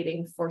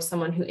intimidating for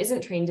someone who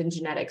isn't trained in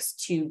genetics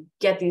to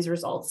get these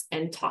results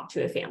and talk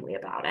to a family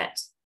about it.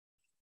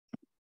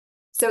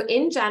 So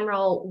in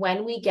general,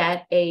 when we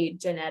get a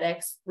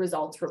genetics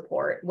results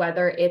report,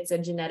 whether it's a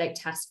genetic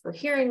test for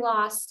hearing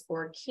loss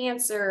or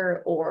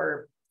cancer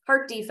or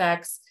heart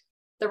defects,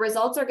 the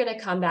results are going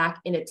to come back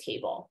in a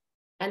table.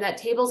 And that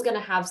table is going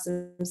to have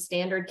some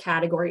standard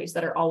categories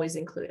that are always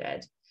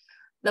included.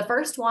 The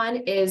first one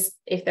is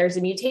if there's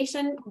a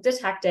mutation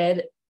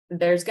detected,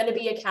 there's going to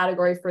be a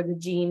category for the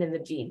gene and the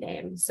gene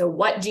name. So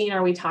what gene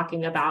are we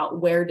talking about?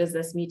 Where does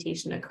this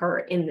mutation occur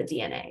in the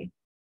DNA?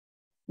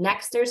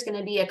 Next, there's going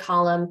to be a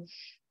column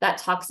that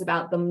talks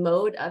about the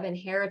mode of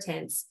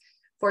inheritance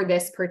for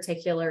this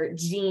particular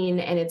gene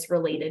and its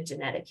related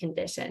genetic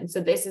condition.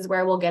 So this is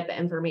where we'll get the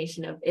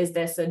information of, is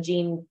this a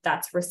gene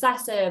that's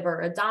recessive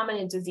or a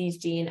dominant disease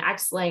gene,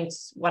 X-linked,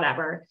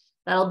 whatever.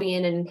 That'll be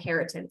in an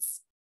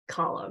inheritance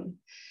column.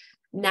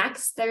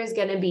 Next, there's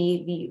going to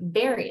be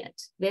the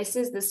variant. This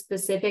is the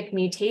specific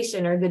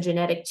mutation or the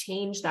genetic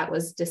change that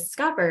was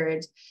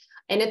discovered.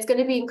 And it's going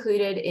to be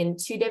included in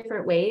two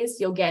different ways.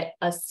 You'll get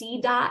a C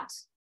dot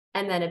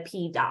and then a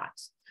P dot.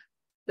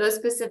 Those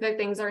specific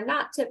things are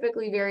not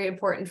typically very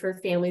important for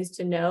families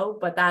to know,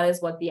 but that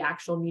is what the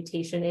actual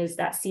mutation is,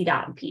 that C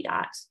dot and P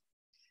dot.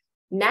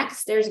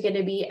 Next, there's going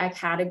to be a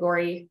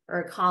category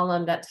or a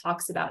column that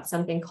talks about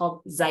something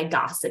called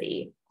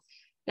zygosity.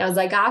 Now,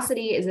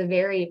 zygosity is a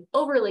very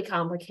overly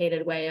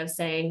complicated way of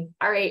saying,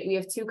 all right, we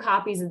have two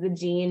copies of the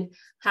gene.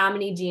 How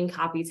many gene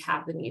copies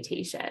have the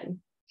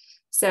mutation?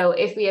 So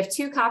if we have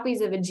two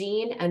copies of a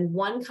gene and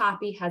one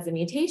copy has a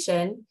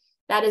mutation,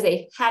 that is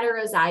a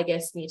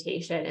heterozygous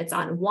mutation. It's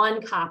on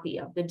one copy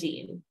of the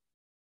gene.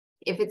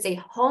 If it's a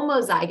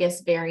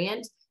homozygous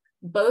variant,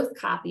 both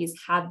copies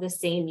have the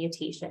same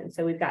mutation.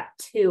 So we've got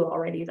two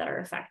already that are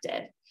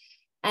affected.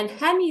 And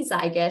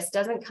hemizygous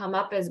doesn't come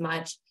up as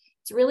much.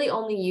 It's really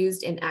only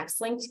used in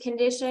X-linked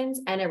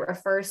conditions, and it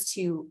refers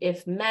to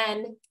if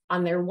men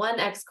on their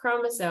 1X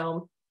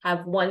chromosome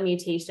have one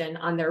mutation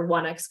on their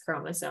 1X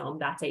chromosome,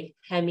 that's a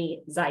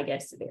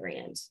hemizygous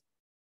variant.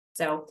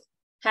 So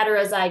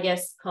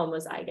heterozygous,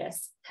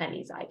 homozygous,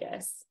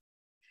 hemizygous.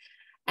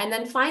 And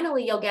then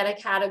finally, you'll get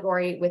a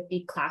category with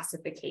the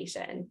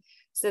classification.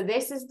 So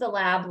this is the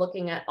lab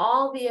looking at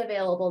all the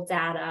available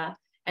data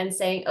and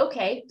saying,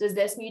 okay, does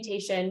this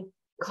mutation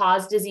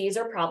cause disease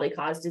or probably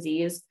cause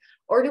disease?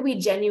 Or do we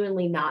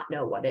genuinely not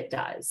know what it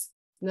does?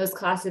 And those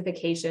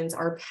classifications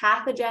are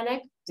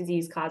pathogenic,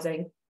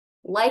 disease-causing,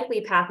 likely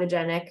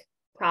pathogenic,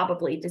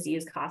 probably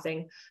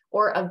disease-causing,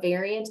 or a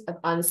variant of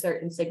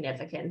uncertain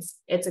significance.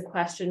 It's a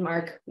question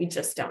mark, we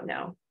just don't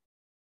know.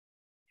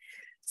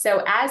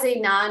 So as a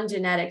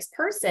non-genetics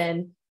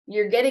person,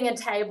 you're getting a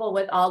table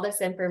with all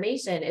this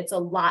information. It's a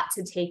lot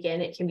to take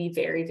in. It can be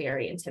very,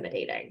 very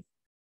intimidating.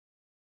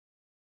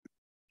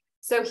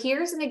 So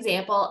here's an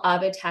example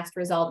of a test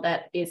result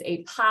that is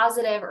a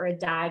positive or a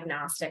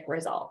diagnostic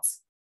result.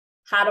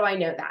 How do I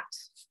know that?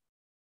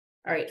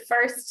 All right,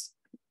 first,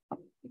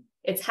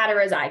 it's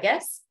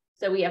heterozygous.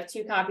 So we have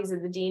two copies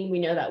of the gene. We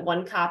know that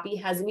one copy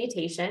has a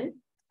mutation.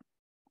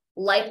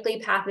 Likely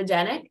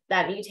pathogenic,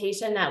 that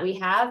mutation that we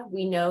have,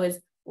 we know is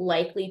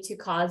likely to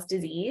cause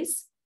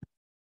disease.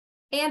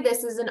 And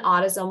this is an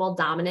autosomal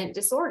dominant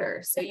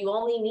disorder. So you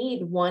only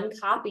need one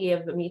copy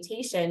of the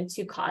mutation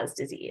to cause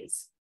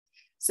disease.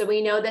 So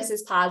we know this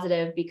is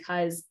positive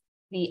because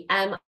the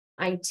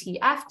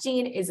MITF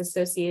gene is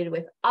associated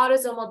with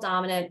autosomal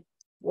dominant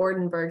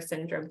Waardenburg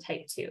syndrome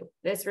type 2.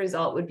 This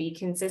result would be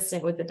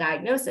consistent with the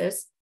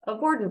diagnosis of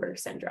Waardenburg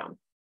syndrome.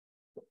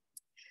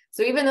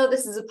 So even though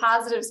this is a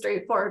positive,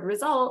 straightforward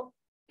result,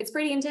 it's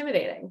pretty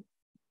intimidating.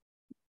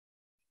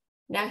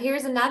 Now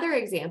here's another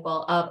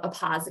example of a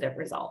positive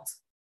result.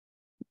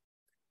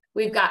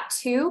 We've got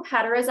two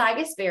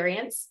heterozygous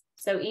variants.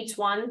 So each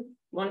one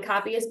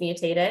copy is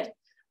mutated.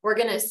 We're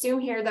going to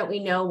assume here that we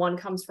know one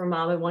comes from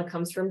mom and one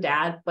comes from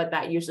dad, but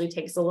that usually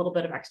takes a little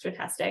bit of extra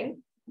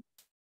testing.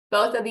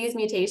 Both of these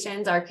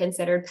mutations are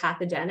considered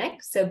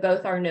pathogenic, so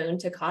both are known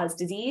to cause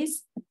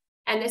disease.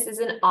 And this is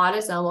an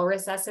autosomal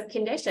recessive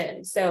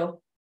condition.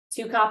 So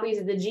two copies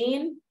of the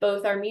gene,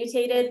 both are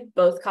mutated,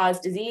 both cause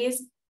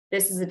disease.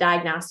 This is a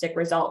diagnostic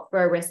result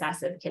for a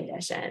recessive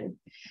condition.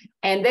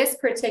 And this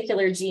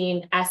particular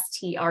gene,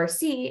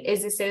 STRC,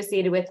 is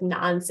associated with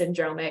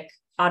non-syndromic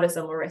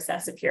autosomal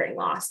recessive hearing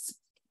loss.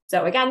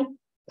 So again,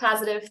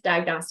 positive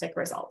diagnostic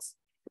results.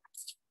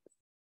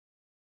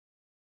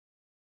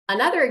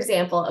 Another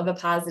example of a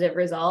positive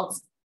result,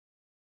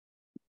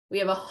 we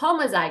have a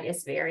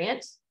homozygous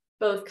variant.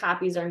 Both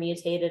copies are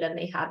mutated and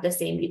they have the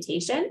same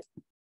mutation.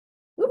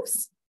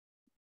 Oops.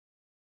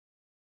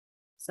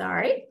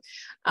 Sorry.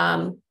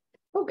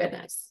 Oh,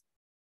 goodness.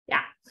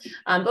 Yeah.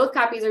 Both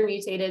copies are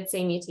mutated,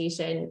 same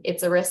mutation.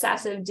 It's a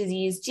recessive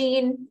disease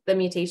gene. The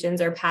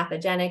mutations are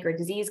pathogenic or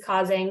disease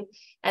causing.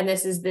 And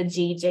this is the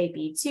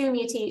GJB2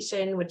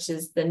 mutation, which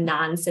is the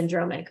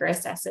non-syndromic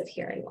recessive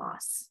hearing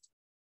loss.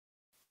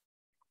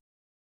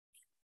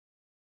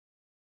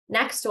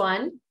 Next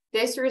one,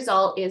 this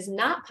result is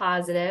not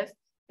positive.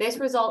 This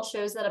result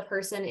shows that a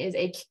person is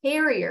a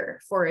carrier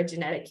for a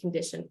genetic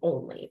condition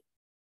only.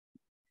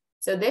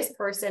 So this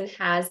person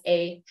has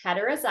a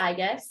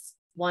heterozygous,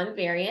 one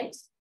variant,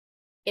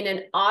 in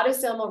an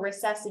autosomal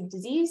recessive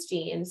disease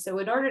gene. So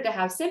in order to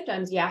have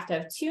symptoms, you have to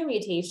have two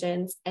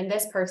mutations, and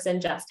this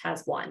person just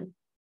has one.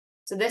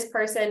 So this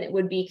person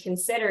would be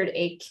considered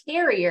a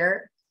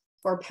carrier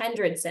for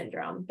Pendred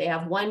syndrome. They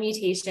have one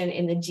mutation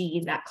in the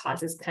gene that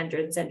causes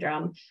Pendred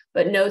syndrome,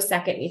 but no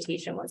second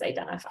mutation was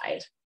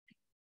identified.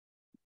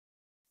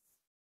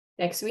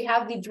 Next, we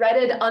have the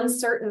dreaded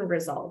uncertain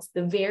results,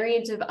 the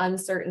variant of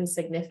uncertain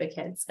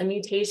significance. A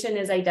mutation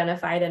is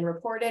identified and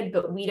reported,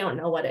 but we don't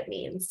know what it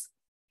means.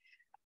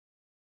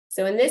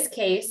 So in this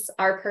case,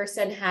 our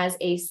person has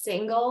a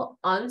single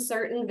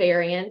uncertain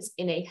variant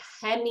in a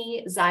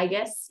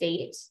hemizygous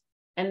state,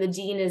 and the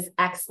gene is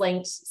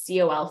X-linked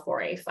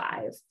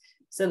COL4A5.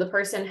 So the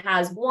person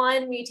has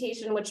one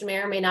mutation which may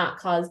or may not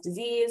cause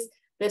disease.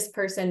 This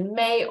person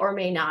may or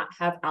may not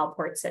have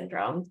Alport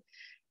syndrome.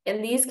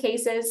 In these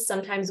cases,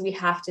 sometimes we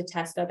have to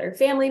test other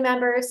family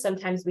members.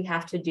 Sometimes we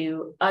have to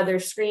do other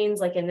screens.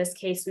 Like in this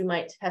case, we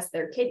might test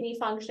their kidney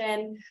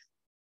function.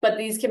 But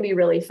these can be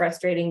really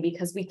frustrating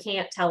because we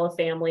can't tell a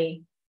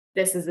family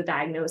this is a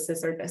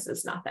diagnosis or this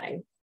is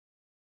nothing.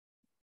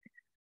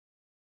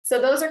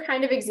 So those are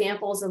kind of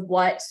examples of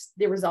what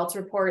the results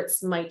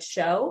reports might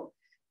show,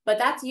 but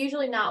that's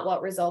usually not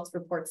what results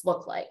reports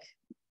look like.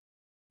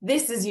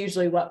 This is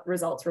usually what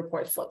results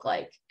reports look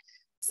like.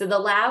 So the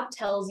lab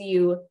tells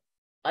you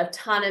a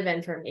ton of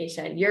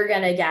information. You're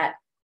going to get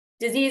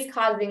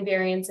disease-causing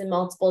variants in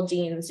multiple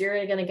genes.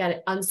 You're going to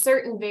get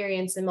uncertain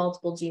variants in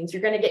multiple genes.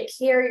 You're going to get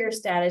carrier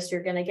status.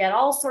 You're going to get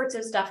all sorts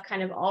of stuff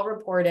kind of all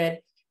reported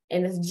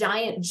in this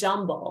giant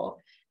jumble.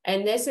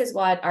 And this is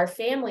what our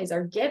families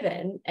are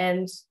given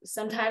and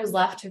sometimes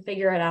left to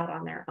figure it out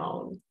on their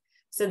own.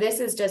 So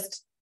this is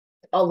just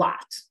a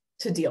lot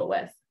to deal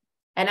with.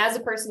 And as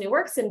a person who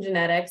works in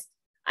genetics,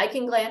 I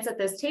can glance at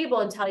this table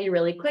and tell you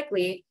really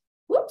quickly,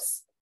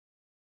 whoops,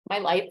 my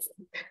lights.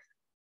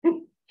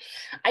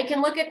 I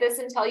can look at this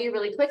and tell you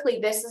really quickly,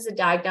 this is a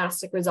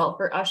diagnostic result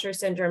for Usher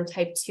syndrome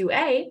type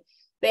 2A.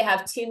 They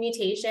have two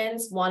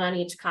mutations, one on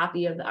each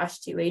copy of the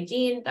USH2A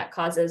gene that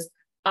causes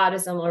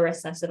autosomal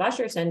recessive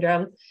Usher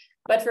syndrome.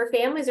 But for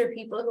families or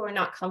people who are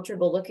not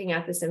comfortable looking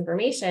at this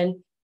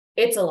information,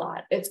 it's a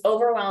lot. It's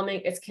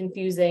overwhelming. It's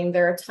confusing.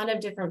 There are a ton of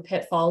different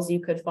pitfalls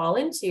you could fall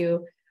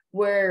into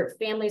where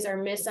families are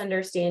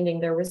misunderstanding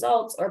their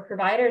results or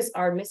providers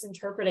are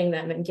misinterpreting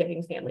them and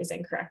giving families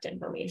incorrect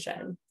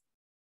information.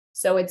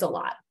 So it's a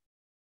lot.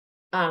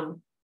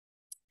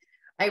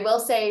 I will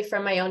say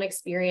from my own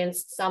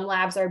experience, some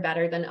labs are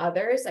better than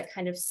others at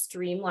kind of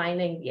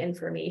streamlining the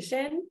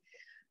information.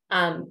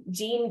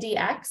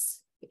 GeneDx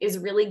is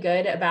really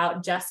good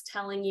about just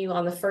telling you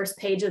on the first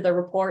page of the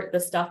report, the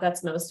stuff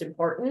that's most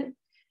important.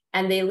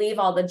 And they leave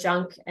all the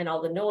junk and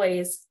all the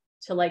noise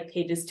to like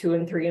pages 2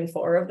 and 3 and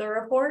 4 of the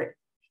report.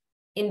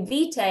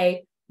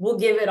 Invitae will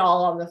give it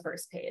all on the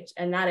first page.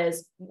 And that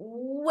is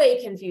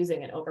way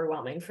confusing and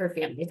overwhelming for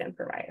families and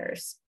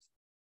providers.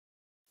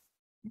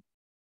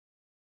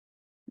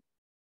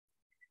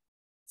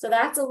 So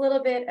that's a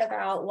little bit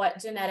about what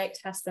genetic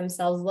tests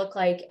themselves look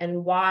like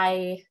and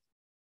why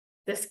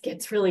this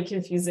gets really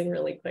confusing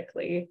really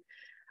quickly.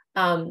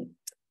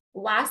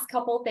 Last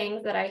couple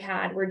things that I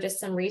had were just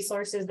some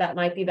resources that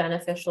might be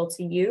beneficial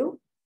to you.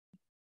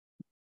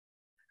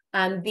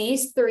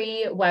 These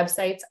 3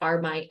 websites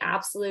are my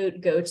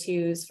absolute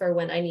go-tos for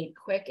when I need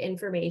quick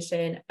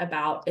information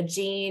about a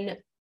gene,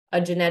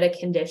 a genetic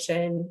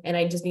condition, and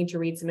I just need to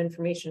read some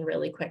information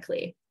really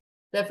quickly.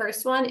 The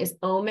first one is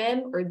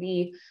OMIM, or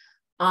the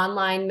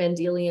Online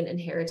Mendelian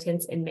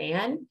Inheritance in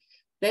Man.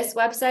 This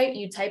website,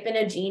 you type in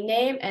a gene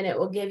name and it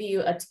will give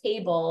you a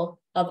table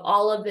of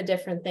all of the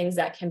different things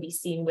that can be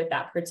seen with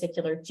that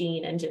particular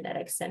gene and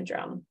genetic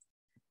syndrome.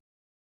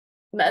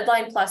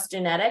 Medline Plus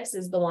Genetics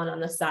is the one on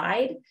the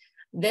side.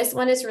 This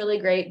one is really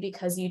great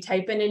because you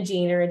type in a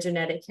gene or a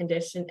genetic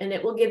condition and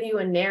it will give you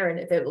a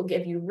narrative. It will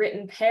give you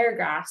written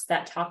paragraphs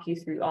that talk you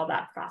through all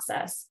that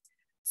process.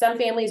 Some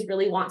families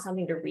really want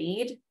something to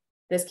read.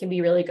 This can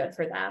be really good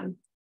for them.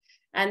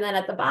 And then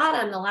at the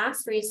bottom, the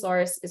last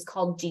resource is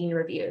called Gene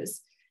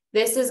Reviews.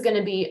 This is going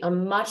to be a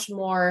much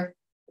more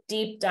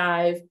deep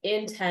dive,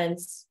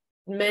 intense,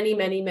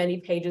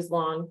 many pages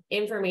long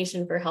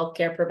information for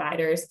healthcare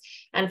providers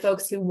and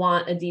folks who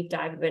want a deep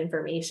dive of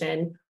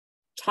information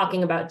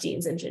talking about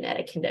genes and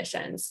genetic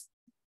conditions.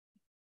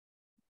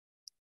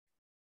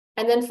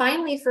 And then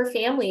finally, for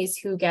families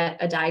who get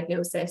a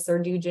diagnosis or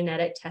do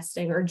genetic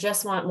testing or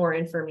just want more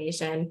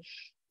information,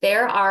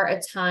 there are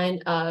a ton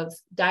of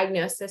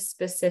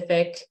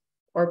diagnosis-specific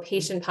or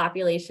patient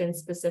population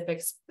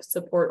specific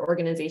support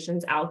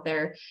organizations out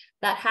there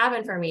that have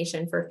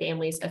information for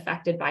families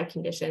affected by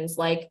conditions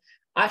like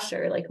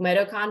Usher, like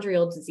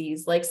mitochondrial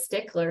disease, like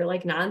Stickler,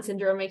 like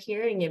non-syndromic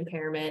hearing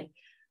impairment.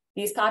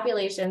 These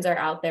populations are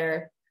out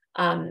there,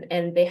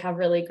 and they have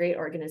really great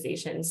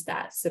organizations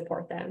that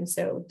support them.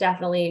 So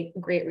definitely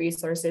great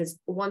resources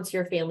once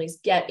your families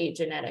get a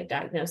genetic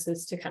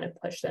diagnosis to kind of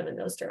push them in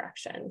those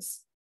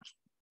directions.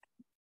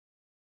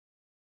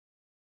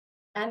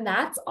 And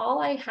that's all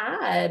I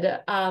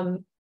had.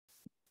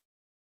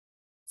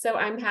 So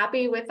I'm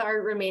happy with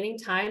our remaining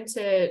time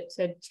to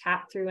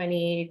chat through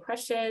any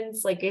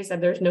questions. Like I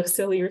said, there's no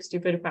silly or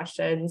stupid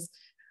questions.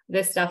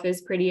 This stuff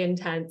is pretty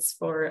intense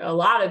for a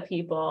lot of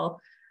people,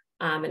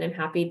 and I'm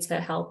happy to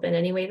help in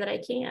any way that I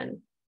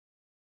can.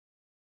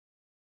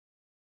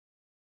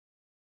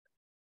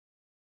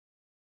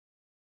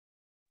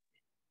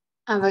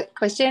 I have a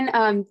question.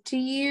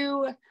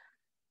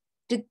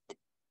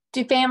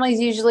 Do families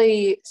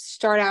usually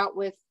start out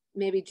with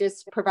maybe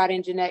just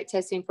providing genetic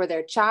testing for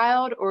their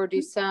child, or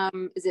is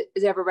it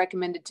ever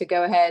recommended to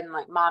go ahead and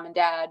like mom and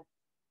dad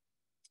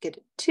get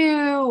it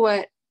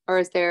too? Or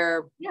is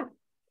there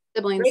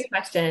siblings? Great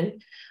question.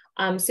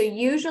 So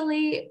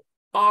usually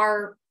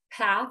our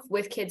path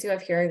with kids who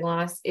have hearing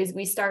loss is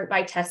we start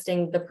by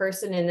testing the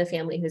person in the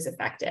family who's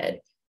affected.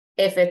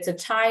 If it's a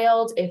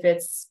child, if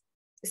it's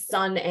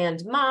son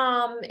and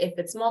mom, if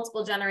it's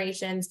multiple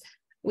generations,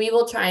 we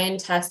will try and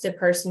test a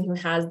person who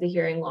has the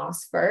hearing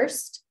loss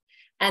first,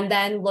 and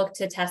then look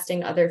to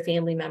testing other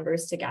family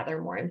members to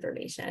gather more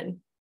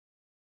information.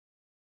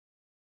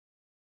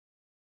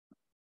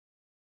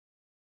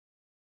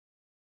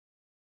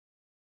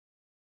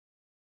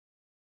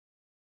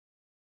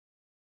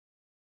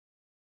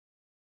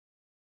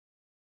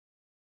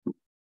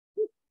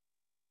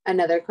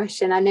 Another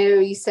question. I know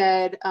you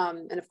said,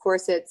 and of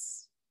course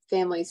it's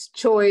family's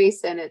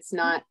choice and it's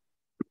not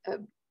a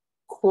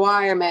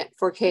requirement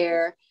for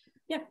care.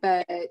 Yeah.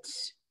 But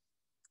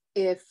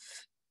is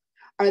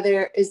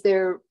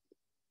there,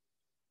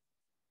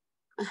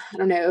 I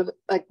don't know,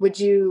 like,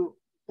 you'd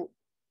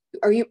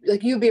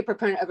be a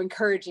proponent of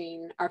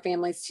encouraging our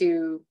families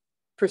to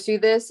pursue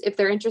this if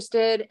they're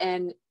interested?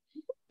 And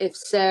if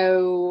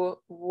so,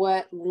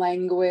 what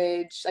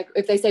language, like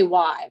if they say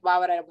why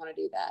would I want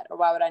to do that? Or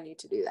why would I need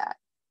to do that,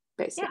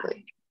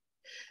 basically? Yeah.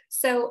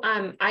 So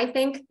I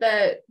think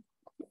that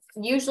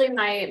usually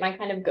my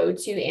kind of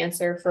go-to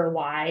answer for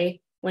why,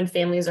 when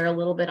families are a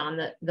little bit on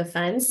the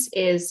fence,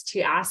 is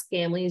to ask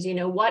families,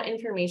 what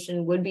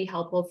information would be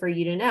helpful for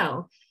you to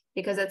know?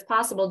 Because it's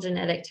possible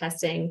genetic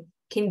testing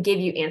can give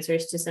you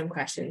answers to some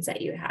questions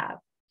that you have.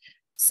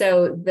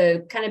 So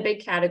the kind of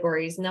big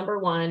categories, number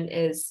one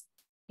is,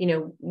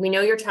 we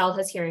know your child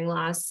has hearing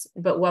loss,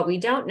 but what we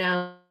don't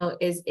know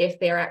is if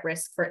they're at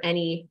risk for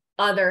any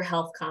other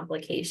health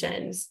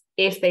complications.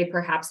 If they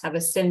perhaps have a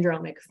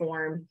syndromic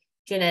form,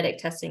 genetic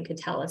testing could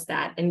tell us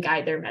that and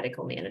guide their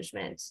medical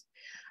management.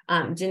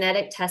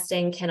 Genetic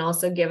testing can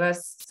also give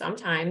us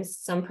sometimes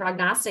some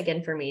prognostic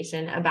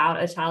information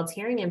about a child's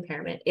hearing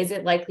impairment. Is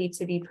it likely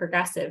to be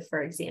progressive,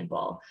 for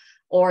example,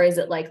 or is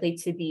it likely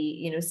to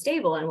be,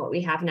 stable? And what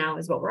we have now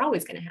is what we're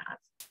always going to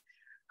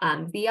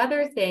have. The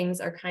other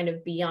things are kind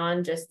of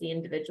beyond just the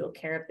individual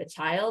care of the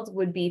child,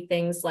 would be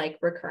things like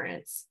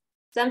recurrence.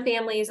 Some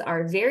families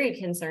are very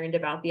concerned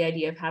about the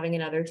idea of having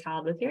another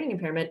child with hearing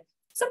impairment.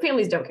 Some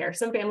families don't care.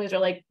 Some families are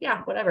like,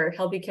 yeah, whatever,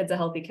 healthy kid's a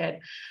healthy kid.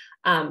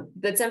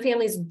 But some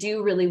families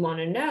do really want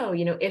to know,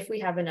 if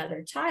we have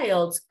another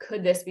child,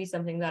 could this be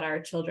something that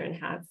our children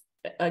have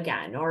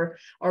again? Or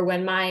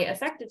when my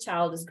affected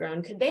child is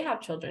grown, could they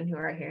have children who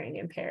are hearing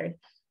impaired?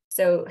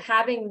 So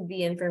having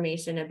the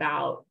information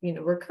about,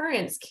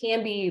 recurrence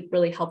can be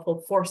really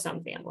helpful for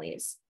some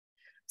families.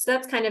 So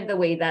that's kind of the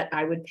way that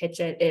I would pitch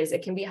it, is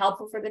it can be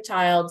helpful for the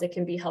child, it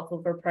can be helpful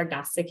for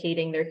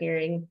prognosticating their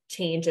hearing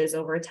changes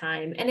over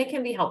time, and it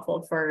can be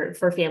helpful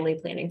for family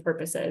planning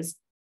purposes,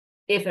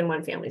 if and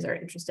when families are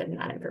interested in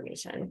that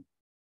information.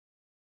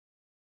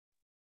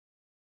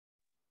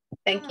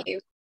 Thank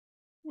you.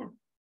 Yeah.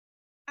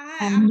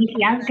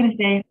 Nikki, I was going to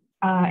say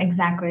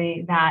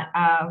exactly that.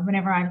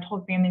 Whenever I've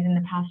told families in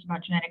the past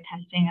about genetic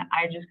testing,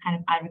 I just kind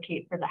of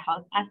advocate for the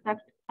health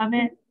aspect of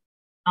it.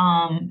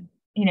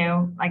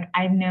 Like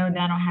I know that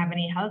I don't have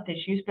any health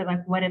issues, but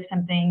like, what if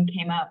something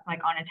came up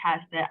like on a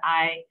test that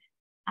I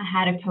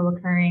had a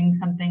co-occurring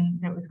something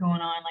that was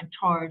going on, like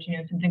charge,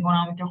 something going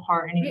on with your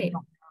heart, and you Right.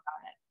 don't know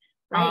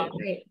about it.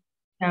 Right.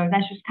 So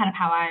that's just kind of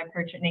how I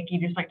approach it, Nikki.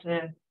 Just like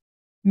to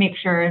make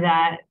sure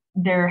that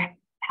they're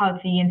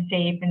healthy and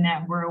safe, and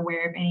that we're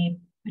aware of any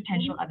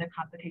potential other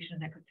complications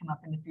that could come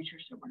up in the future.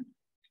 So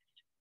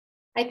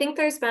I think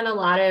there's been a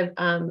lot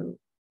of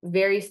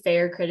very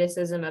fair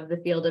criticism of the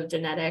field of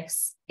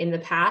genetics in the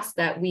past,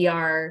 that we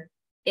are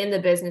in the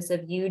business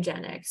of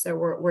eugenics. So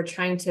we're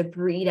trying to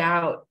breed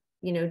out,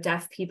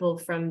 deaf people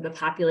from the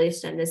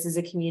population. This is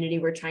a community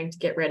we're trying to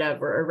get rid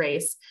of or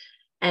erase.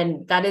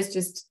 And that is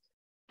just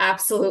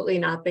absolutely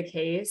not the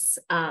case.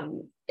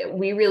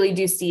 we really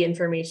do see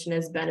information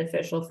as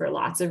beneficial for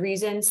lots of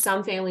reasons.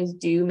 Some families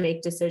do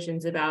make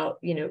decisions about,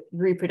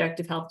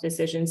 reproductive health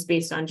decisions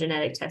based on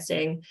genetic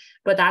testing,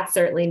 but that's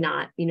certainly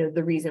not,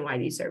 the reason why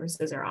these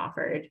services are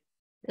offered,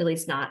 at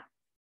least not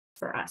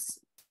for us.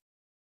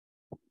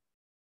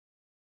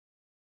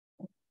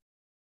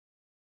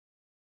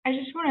 I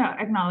just want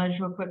to acknowledge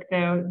real quick,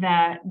 though,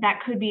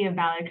 that could be a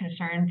valid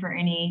concern for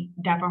any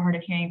deaf or hard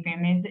of hearing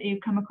families that you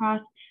come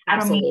across.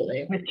 Absolutely.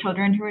 I don't mean with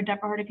children who are deaf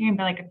or hard of hearing,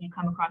 but like if you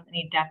come across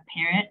any deaf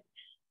parent,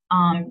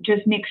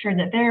 just make sure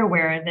that they're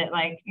aware that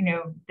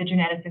the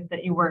geneticists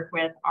that you work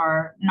with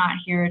are not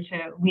here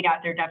to weed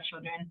out their deaf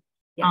children.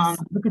 Yes.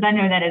 Because I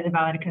know that is a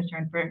valid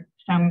concern for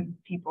some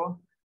people.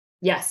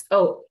 Yes.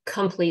 Oh,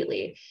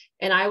 completely.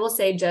 And I will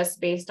say, just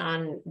based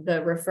on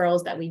the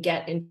referrals that we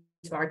get into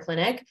our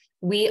clinic,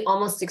 we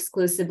almost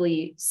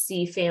exclusively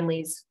see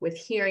families with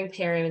hearing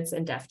parents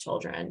and deaf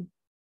children.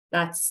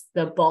 That's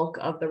the bulk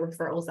of the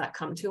referrals that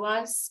come to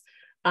us.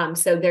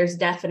 So there's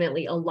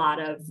definitely a lot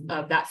of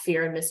that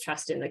fear and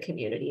mistrust in the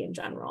community in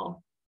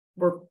general.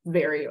 We're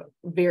very,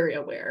 very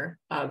aware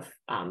of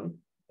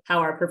how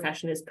our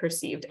profession is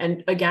perceived.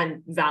 And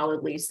again,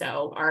 validly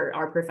so.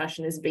 Our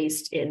profession is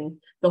based in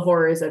the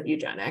horrors of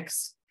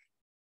eugenics,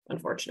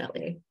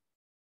 unfortunately.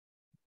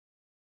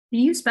 Do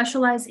you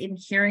specialize in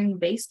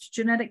hearing-based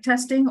genetic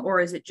testing,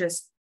 or is it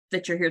just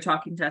that you're here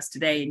talking to us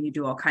today and you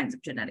do all kinds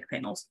of genetic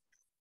panels?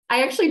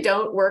 I actually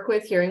don't work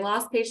with hearing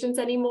loss patients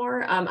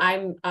anymore.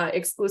 I'm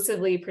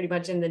exclusively pretty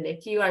much in the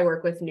NICU. I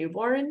work with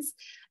newborns,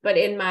 but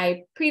in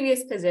my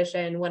previous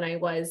position, when I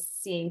was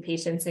seeing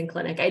patients in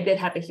clinic, I did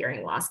have a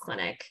hearing loss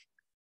clinic.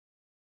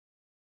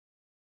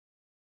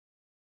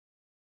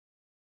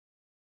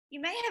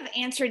 You may have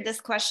answered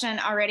this question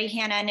already,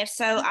 Hannah, and if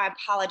so, I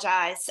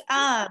apologize.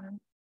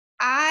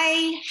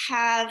 I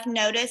have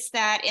noticed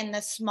that in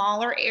the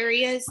smaller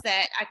areas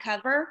that I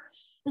cover,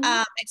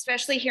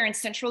 especially here in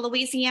central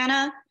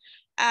Louisiana,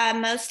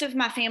 most of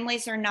my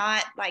families are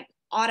not like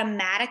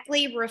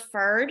automatically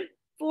referred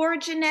for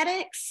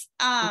genetics.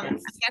 I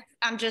guess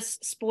I'm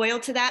just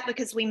spoiled to that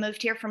because we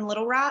moved here from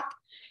Little Rock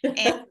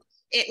and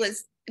it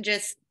was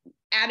just,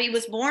 Abby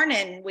was born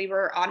and we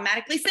were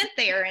automatically sent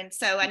there. And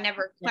so I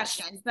never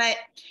questioned, but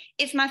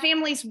if my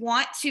families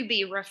want to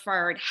be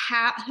referred,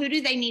 who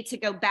do they need to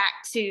go back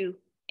to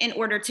in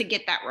order to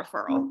get that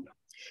referral?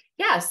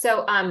 Yeah,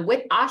 so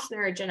with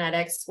Ochsner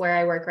Genetics, where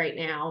I work right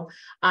now,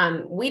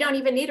 we don't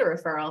even need a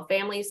referral.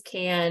 Families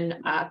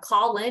can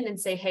call in and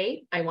say,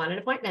 hey, I want an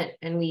appointment.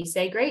 And we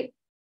say, great.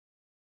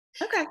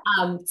 Okay.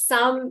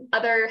 Some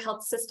other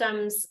health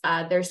systems,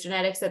 there's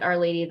genetics at Our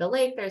Lady of the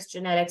Lake, there's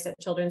genetics at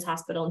Children's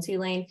Hospital in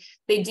Tulane.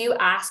 They do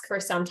ask for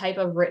some type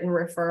of written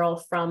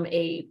referral from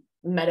a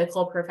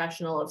medical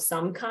professional of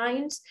some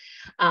kind.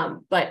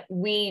 But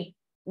we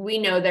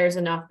know there's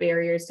enough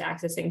barriers to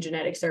accessing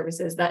genetic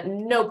services that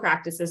no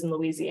practices in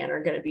Louisiana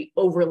are going to be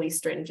overly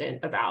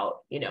stringent about,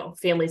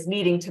 families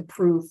needing to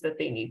prove that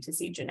they need to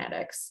see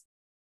genetics.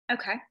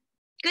 Okay.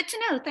 Good to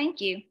know.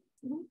 Thank you.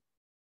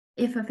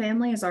 If a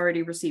family is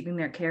already receiving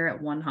their care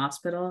at one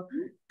hospital,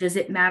 does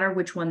it matter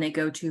which one they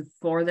go to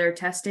for their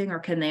testing, or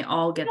can they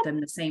all get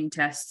them the same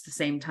tests, the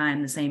same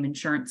time, the same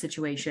insurance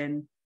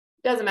situation?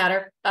 Doesn't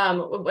matter.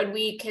 When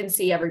we can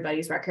see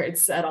everybody's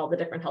records at all the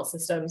different health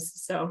systems,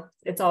 so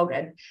it's all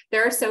good.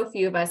 There are so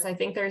few of us. I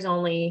think there's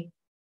only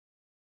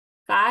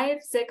 5-6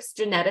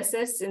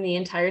 geneticists in the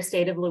entire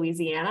state of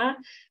Louisiana.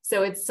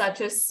 So it's such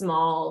a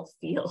small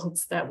field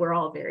that we're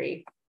all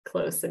very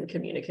close and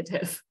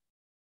communicative.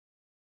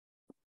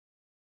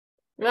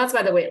 And that's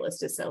why the wait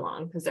list is so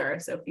long, because there are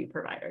so few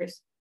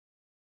providers.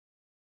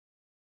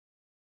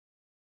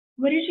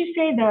 What did you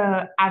say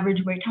the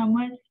average wait time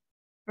was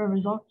for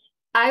results?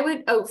 I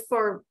would,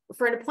 for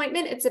an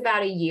appointment, it's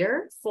about a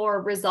year.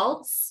 For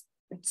results,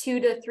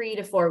 2 to 3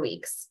 to 4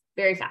 weeks,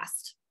 very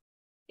fast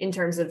in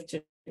terms of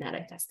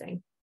genetic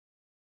testing.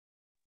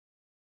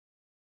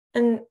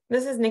 And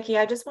this is Nikki.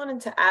 I just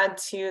wanted to add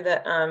to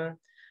that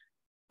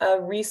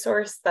a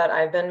resource that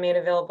I've been made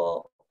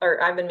available,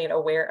 or I've been made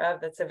aware of,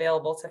 that's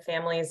available to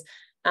families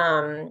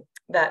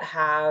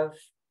that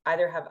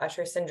either have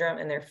Usher syndrome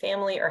in their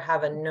family or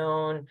have a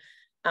known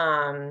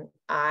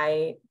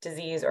eye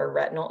disease or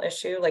retinal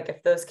issue. Like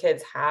if those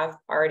kids have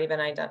already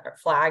been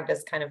flagged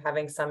as kind of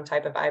having some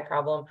type of eye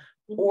problem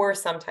or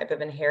some type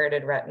of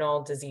inherited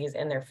retinal disease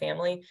in their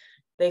family,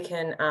 they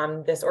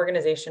can, this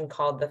organization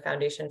called the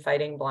Foundation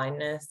Fighting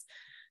Blindness,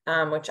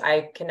 which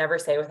I can never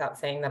say without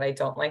saying that I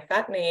don't like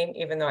that name,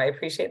 even though I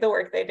appreciate the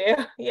work they do.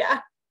 Yeah.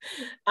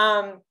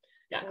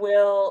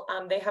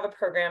 They have a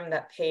program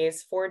that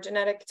pays for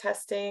genetic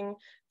testing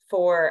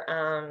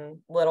for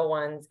little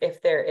ones.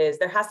 If there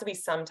has to be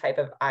some type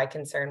of eye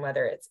concern,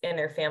 whether it's in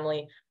their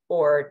family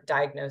or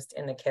diagnosed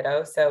in the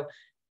kiddo. So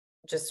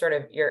just sort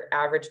of your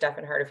average deaf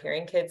and hard of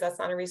hearing kids, that's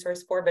not a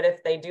resource for, but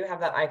if they do have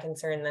that eye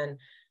concern, then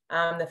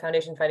the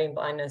Foundation Fighting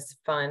Blindness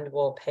Fund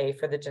will pay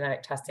for the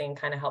genetic testing,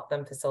 kind of help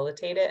them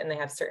facilitate it. And they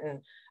have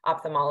certain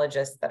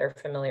ophthalmologists that are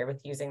familiar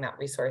with using that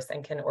resource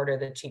and can order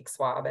the cheek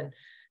swab and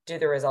do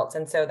the results.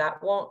 And so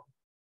that won't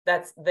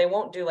they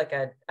won't do like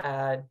a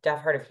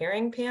deaf, hard of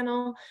hearing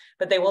panel,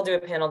 but they will do a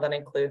panel that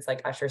includes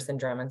like Usher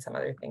syndrome and some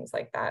other things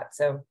like that.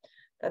 So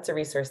that's a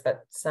resource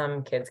that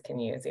some kids can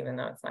use, even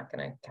though it's not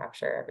going to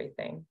capture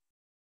everything.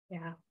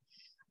 Yeah.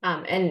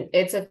 And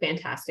it's a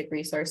fantastic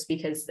resource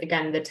because,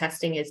 again, the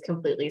testing is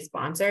completely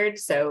sponsored.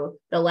 So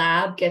the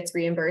lab gets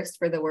reimbursed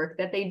for the work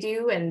that they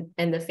do,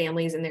 and the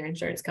families and their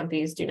insurance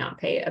companies do not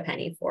pay a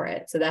penny for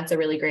it. So that's a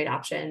really great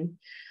option.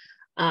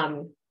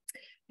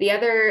 The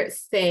other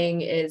thing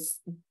is,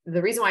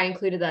 the reason why I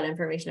included that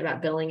information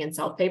about billing and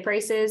self-pay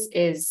prices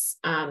is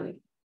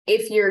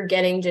if you're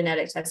getting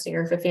genetic testing,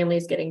 or if a family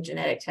is getting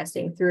genetic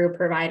testing through a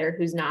provider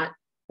who's not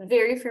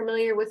very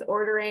familiar with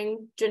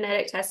ordering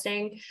genetic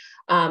testing,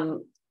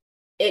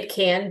 it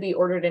can be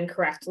ordered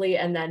incorrectly,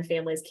 and then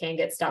families can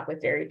get stuck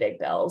with very big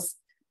bills.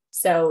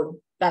 So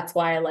that's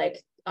why I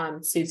like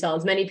to tell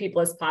as many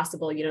people as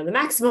possible, the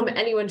maximum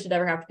anyone should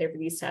ever have to pay for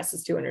these tests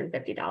is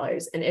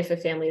 $250. And if a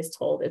family is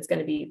told it's going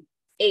to be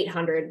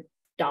 $800,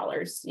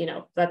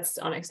 that's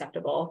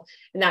unacceptable.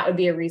 And that would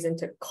be a reason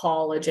to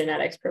call a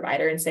genetics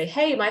provider and say,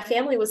 hey, my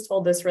family was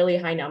told this really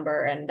high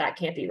number and that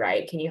can't be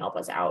right. Can you help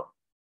us out?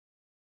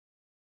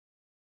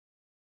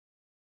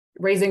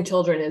 Raising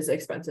children is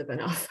expensive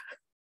enough.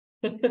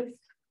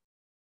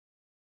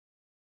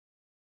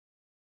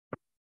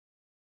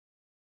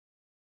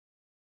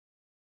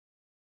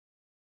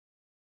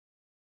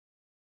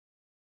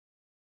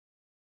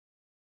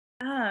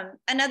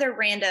 Another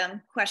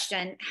random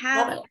question.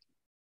 Have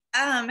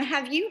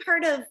you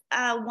heard of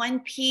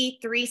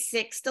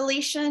 1p36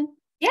 deletion?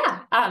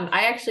 Yeah,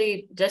 I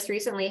actually just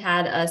recently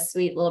had a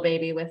sweet little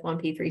baby with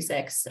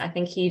 1p36. I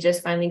think he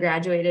just finally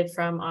graduated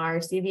from our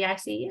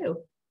CVICU.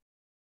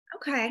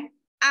 Okay.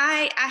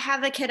 I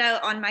have a kiddo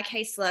on my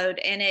caseload,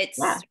 and it's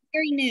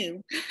very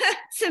new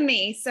to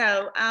me.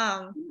 So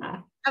I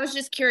was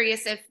just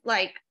curious if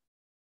like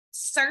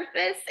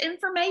surface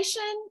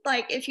information,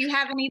 like if you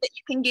have any that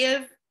you can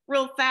give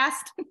real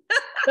fast.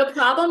 The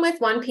problem with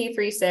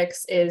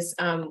 1p36 is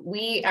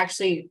we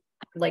actually,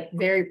 like,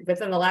 very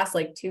within the last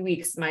 2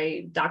 weeks,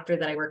 my doctor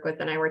that I work with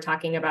and I were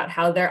talking about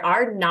how there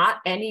are not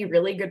any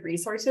really good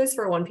resources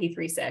for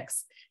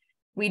 1p36.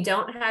 We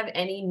don't have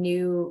any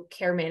new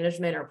care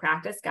management or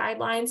practice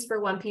guidelines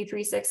for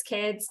 1p36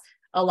 kids.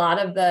 A lot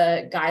of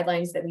the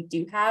guidelines that we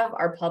do have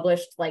are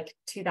published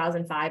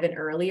 2005 and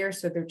earlier,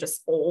 so they're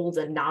just old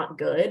and not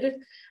good,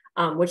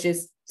 which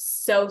is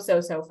so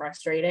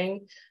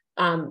frustrating.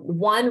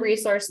 One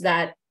resource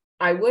that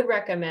I would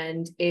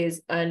recommend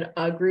is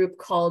a group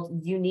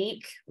called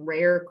Unique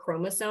Rare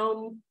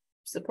Chromosome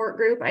Support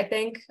Group, I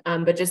think,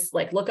 but just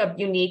look up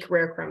Unique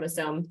Rare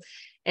Chromosome,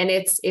 and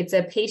it's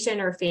a patient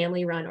or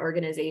family run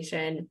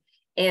organization,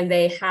 and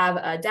they have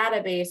a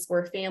database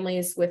where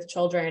families with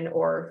children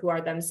or who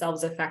are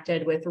themselves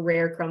affected with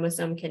rare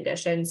chromosome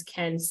conditions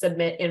can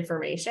submit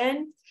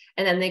information,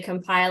 and then they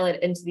compile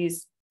it into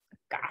these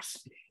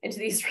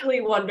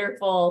really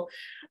wonderful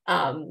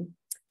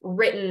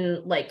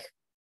written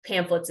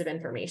pamphlets of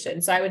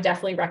information. So I would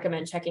definitely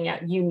recommend checking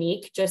out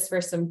Unique just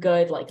for some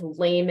good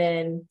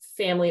layman,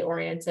 family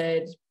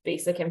oriented,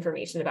 basic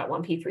information about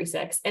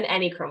 1p36 and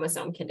any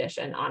chromosome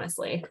condition,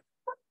 honestly.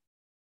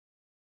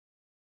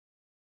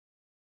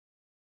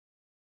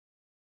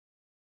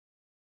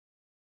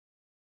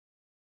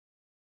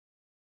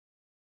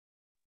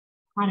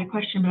 I had a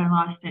question, but I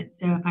lost it.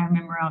 So if I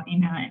remember, I'll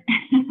email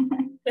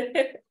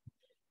it.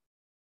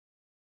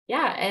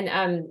 Yeah,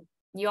 and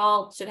you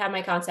all should have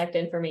my contact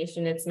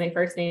information. It's my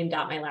first name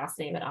dot my last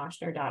name at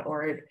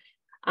ochsner.org.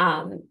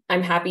 I'm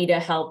happy to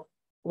help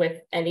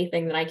with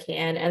anything that I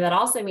can. And that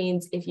also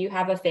means if you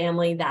have a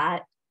family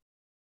that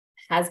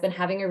has been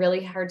having a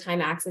really hard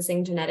time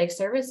accessing genetic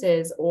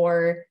services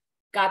or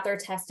got their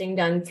testing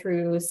done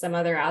through some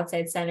other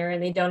outside center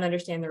and they don't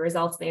understand the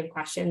results, they have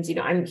questions,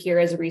 I'm here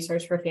as a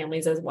resource for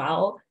families as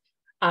well.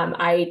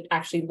 I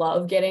actually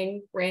love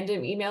getting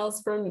random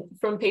emails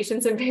from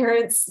patients and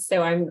parents.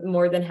 So I'm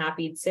more than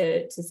happy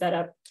to set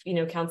up,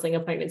 counseling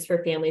appointments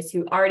for families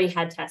who already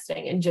had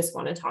testing and just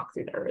want to talk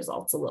through their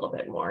results a little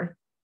bit more.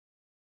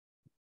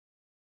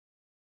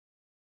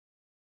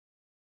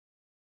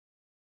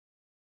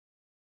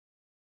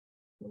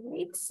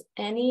 Great.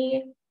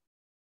 Any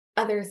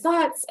other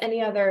thoughts?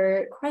 Any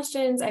other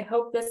questions? I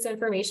hope this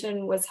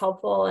information was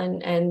helpful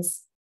and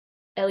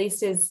at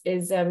least is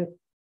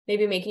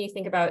maybe making you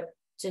think about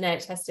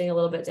genetic testing a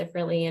little bit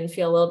differently and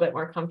feel a little bit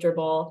more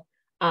comfortable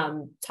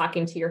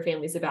talking to your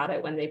families about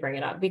it when they bring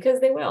it up,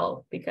 because they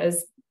will,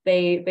 because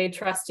they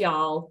trust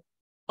y'all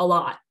a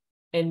lot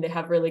and they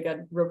have really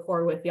good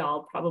rapport with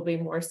y'all, probably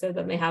more so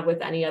than they have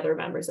with any other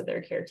members of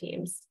their care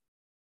teams.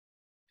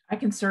 I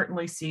can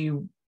certainly see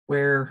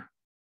where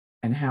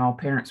and how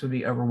parents would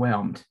be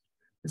overwhelmed.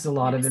 It's a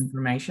lot of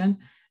information.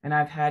 And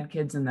I've had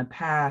kids in the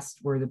past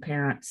where the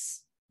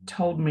parents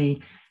told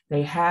me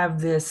they have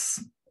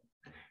this,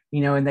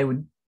 and they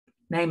would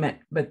name it,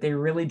 but they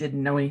really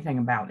didn't know anything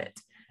about it.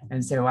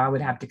 And so I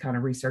would have to kind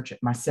of research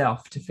it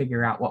myself to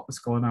figure out what was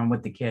going on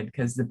with the kid,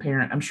 because the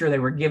parent, I'm sure they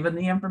were given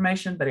the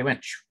information, but it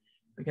went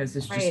because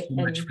it's just Right. too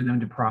much for them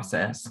to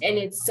process. And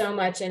it's so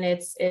much, and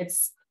it's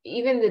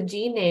even the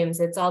gene names,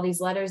 it's all these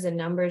letters and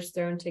numbers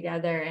thrown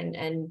together,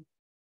 and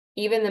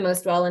even the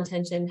most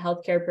well-intentioned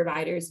healthcare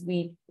providers,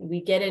 we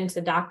get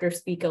into doctor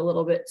speak a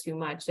little bit too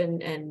much,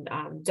 and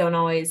don't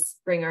always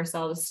bring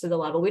ourselves to the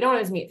level. We don't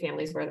always meet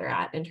families where they're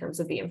at in terms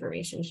of the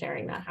information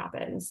sharing that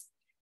happens.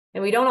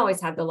 And we don't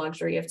always have the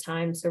luxury of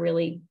time to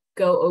really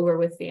go over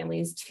with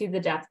families to the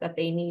depth that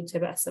they need to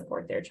best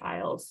support their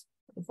child,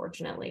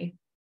 unfortunately.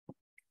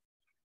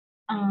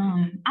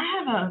 I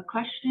have a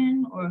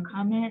question or a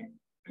comment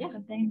or Yeah.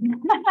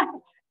 something.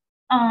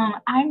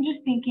 I'm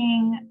just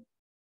thinking,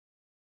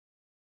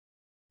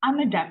 I'm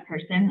a deaf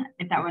person,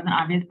 if that wasn't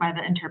obvious by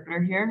the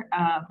interpreter here,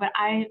 but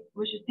I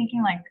was just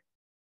thinking like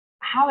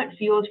how it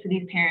feels for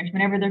these parents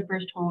whenever they're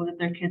first told that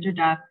their kids are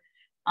deaf.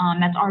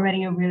 That's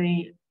already a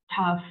really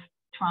tough,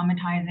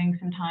 traumatizing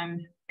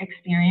sometimes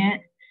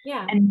experience.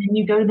 Yeah. And then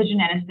you go to the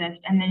geneticist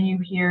and then you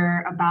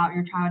hear about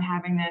your child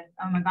having this,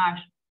 oh my gosh,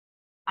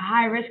 a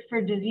high risk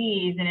for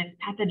disease and it's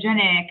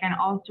pathogenic and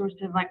all sorts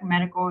of like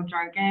medical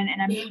jargon.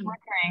 And I'm just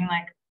wondering,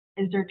 like,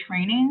 is there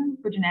training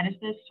for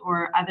geneticists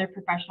or other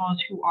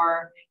professionals who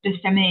are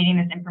disseminating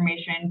this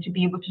information to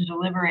be able to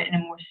deliver it in a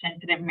more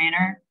sensitive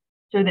manner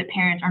so that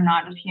parents are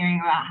not just hearing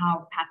about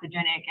how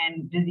pathogenic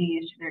and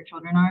diseased their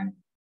children are?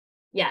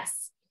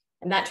 Yes.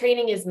 And that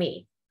training is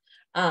me.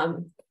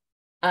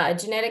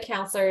 Genetic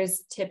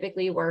counselors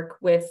typically work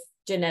with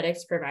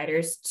genetics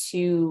providers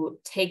to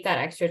take that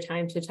extra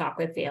time to talk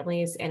with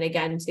families, and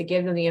again, to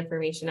give them the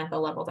information at the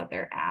level that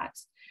they're at.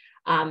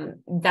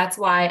 That's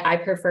why I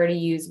prefer to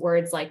use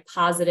words like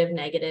positive,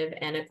 negative,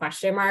 and a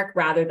question mark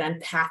rather than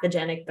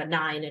pathogenic,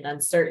 benign, and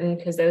uncertain,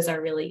 because those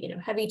are really,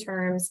 heavy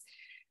terms.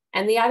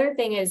 And the other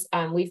thing is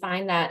we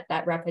find that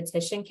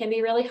repetition can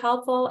be really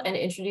helpful, and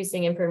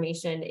introducing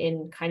information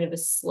in kind of a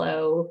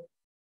slow,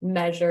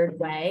 measured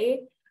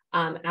way,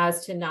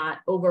 as to not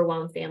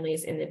overwhelm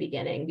families in the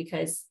beginning.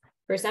 Because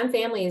for some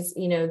families,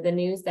 the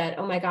news that,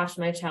 oh my gosh,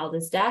 my child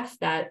is deaf,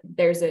 that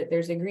there's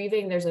a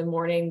grieving, there's a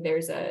mourning,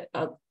 there's a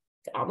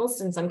almost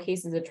in some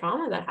cases a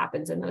trauma that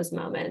happens in those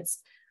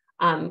moments,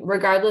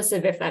 regardless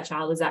of if that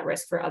child is at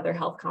risk for other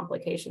health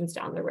complications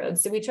down the road.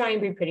 So we try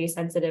and be pretty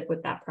sensitive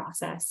with that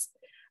process.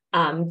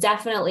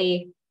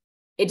 Definitely,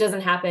 it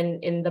doesn't happen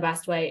in the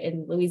best way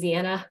in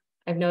Louisiana.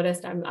 I've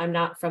noticed I'm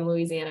not from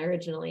Louisiana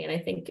originally, and I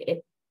think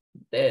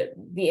the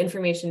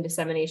information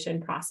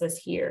dissemination process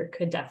here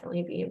could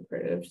definitely be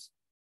improved.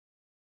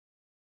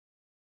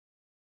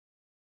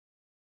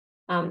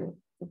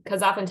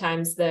 Because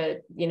oftentimes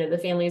the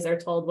families are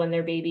told when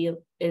their baby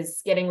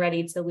is getting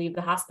ready to leave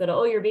the hospital,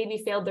 oh, your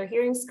baby failed their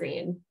hearing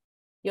screen.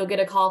 You'll get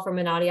a call from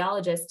an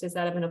audiologist to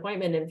set up an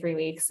appointment in 3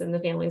 weeks, and the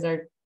families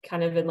are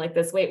kind of in like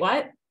this, wait,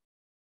 what?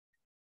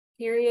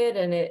 Period.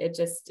 And it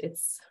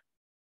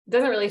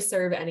doesn't really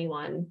serve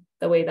anyone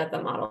the way that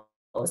the model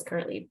is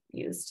currently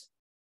used.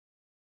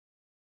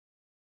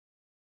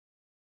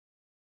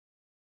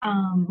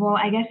 Well,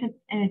 I guess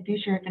in the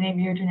future, if any of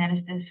your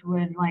geneticists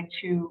would like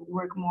to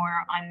work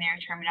more on their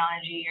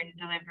terminology or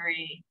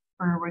delivery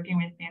for working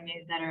with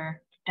families that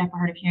are deaf or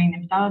hard of hearing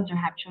themselves or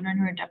have children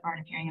who are deaf or hard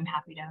of hearing, I'm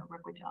happy to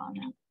work with you on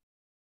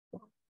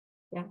that.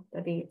 Yeah,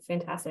 that'd be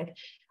fantastic.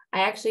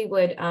 I actually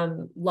would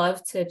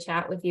love to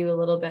chat with you a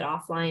little bit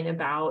offline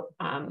about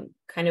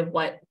kind of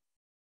what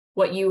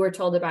you were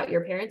told about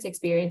your parents'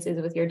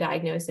 experiences with your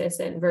diagnosis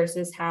and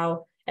versus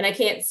how. And I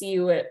can't see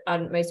you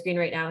on my screen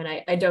right now,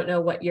 and I don't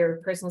know what your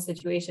personal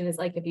situation is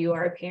like if you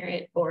are a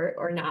parent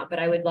or not, but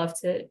I would love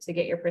to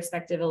get your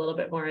perspective a little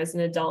bit more as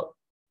an adult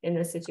in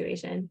this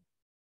situation.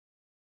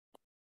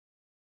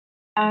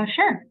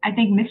 Sure. I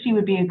think Misty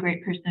would be a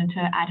great person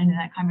to add into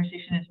that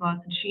conversation as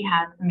well, since she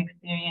has some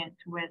experience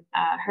with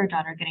her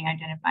daughter getting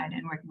identified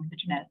and working with the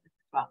geneticist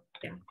as well.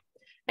 Yeah.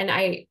 And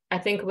I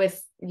think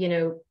with,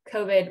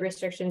 COVID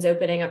restrictions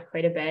opening up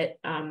quite a bit,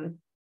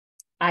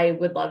 I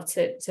would love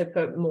to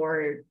put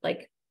more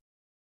like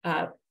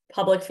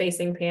public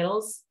facing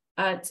panels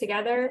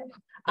together.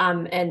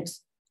 And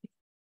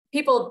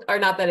people are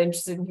not that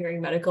interested in hearing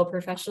medical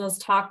professionals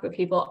talk, but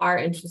people are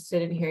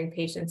interested in hearing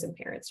patients and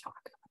parents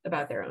talk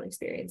about their own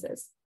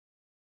experiences.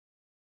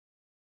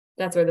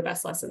 That's where the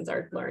best lessons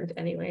are learned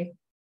anyway.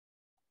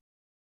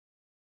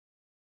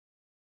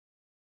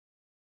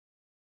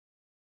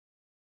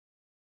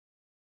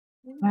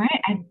 All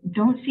right, I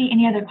don't see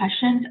any other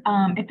questions.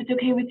 If it's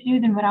okay with you,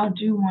 then what I'll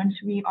do once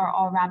we are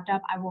all wrapped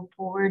up, I will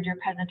forward your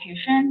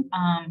presentation.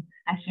 I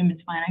assume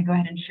it's fine. I go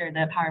ahead and share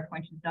the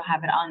PowerPoint and still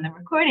have it on the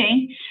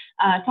recording.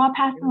 So I'll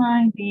pass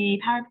along the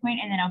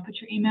PowerPoint and then I'll put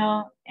your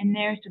email in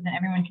there so that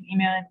everyone can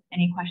email if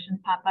any questions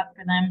pop up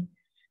for them.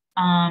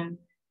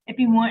 If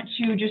you want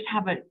to just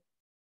have a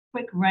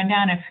quick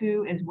rundown of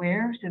who is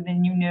where, so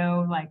then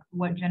like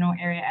what general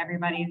area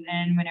everybody's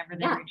in whenever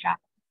they reach out.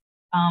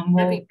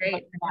 We'll That'd be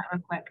great. that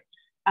real quick.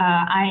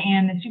 I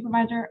am the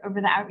supervisor over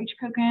the outreach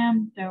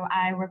program, so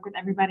I work with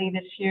everybody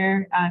that's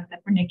here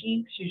except for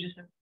Nikki. She's just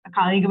a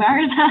colleague of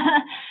ours.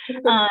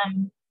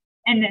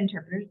 and the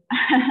interpreters.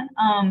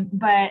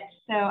 But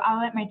so I'll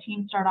let my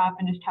team start off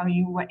and just tell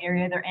you what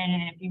area they're in,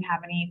 and if you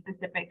have any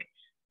specific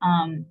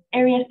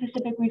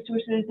area-specific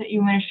resources that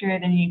you want to share,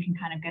 then you can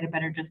kind of get a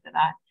better gist of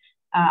that.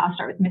 I'll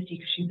start with Misty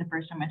because she's the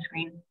first on my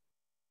screen.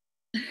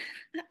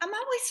 I'm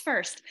always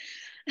first.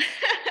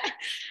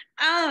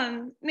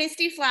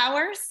 Misty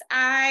Flowers.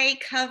 I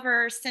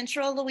cover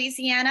Central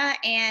Louisiana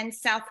and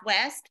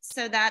Southwest.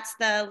 So that's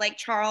the Lake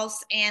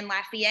Charles and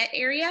Lafayette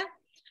area.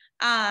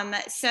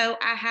 So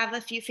I have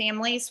a few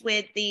families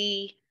with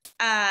the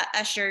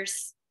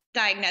Usher's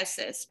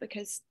diagnosis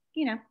because,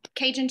 you know,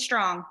 Cajun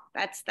strong.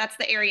 That's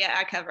the area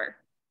I cover.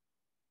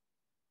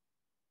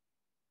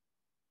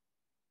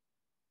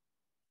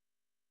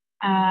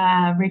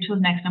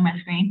 Rachel's next on my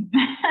screen.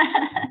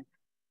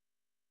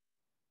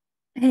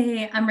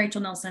 Hey, I'm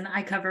Rachel Nelson.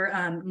 I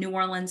cover New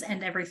Orleans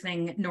and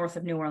everything north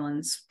of New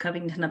Orleans,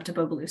 Covington up to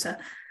Bogalusa.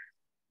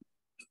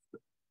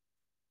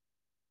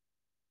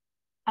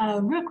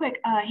 Real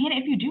quick, Hannah,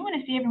 if you do want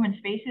to see everyone's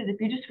faces,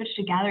 if you just switch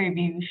to gallery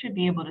view, you should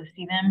be able to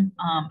see them.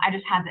 I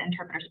just have the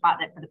interpreter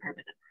spotlight for the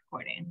purpose of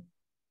recording.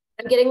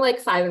 I'm getting like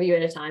 5 of you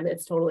at a time.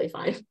 It's totally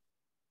fine.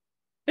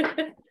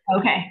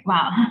 Okay,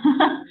 wow.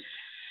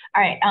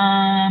 All right,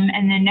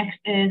 and then next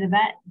is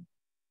Yvette.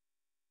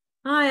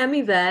 Hi, I'm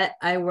Yvette.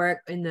 I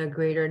work in the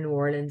greater New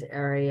Orleans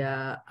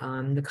area.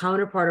 The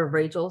counterpart of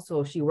Rachel.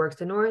 So she works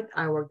the north,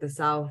 I work the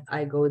south.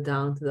 I go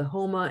down to the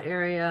Homa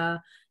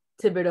area,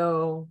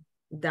 Thibodeau,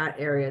 that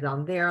area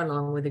down there,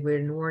 along with the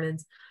greater New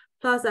Orleans.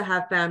 Plus, I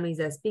have families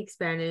that speak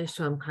Spanish,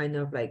 so I'm kind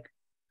of like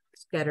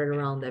scattered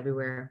around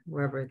everywhere,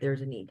 wherever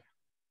there's a need.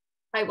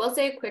 I will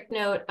say a quick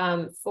note,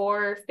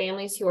 for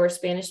families who are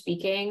Spanish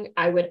speaking,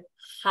 I would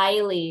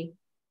highly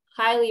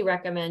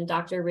recommend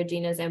Dr.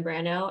 Regina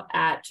Zambrano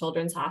at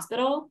Children's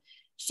Hospital.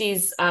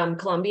 She's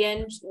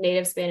Colombian,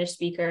 native Spanish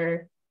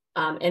speaker,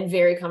 and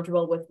very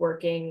comfortable with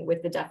working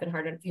with the deaf and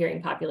hard of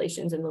hearing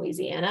populations in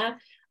Louisiana.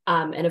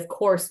 And of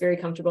course, very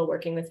comfortable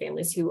working with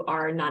families who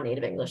are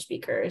non-native English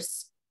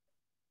speakers.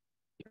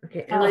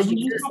 Okay, and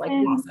Regina's like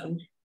awesome.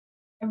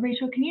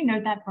 Rachel, can you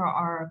note that for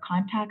our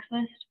contacts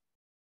list?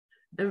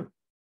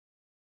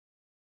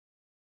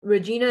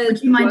 Regina,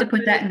 would you mind to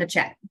put that in the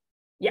chat?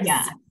 Yes.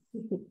 Yeah.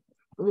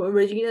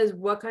 Regina is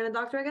what kind of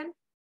doctor again?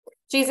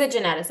 She's a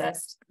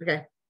geneticist.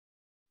 Okay,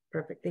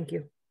 perfect. Thank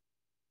you.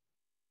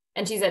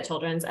 And she's at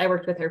Children's. I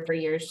worked with her for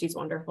years. She's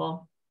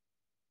wonderful.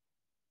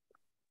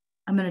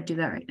 I'm going to do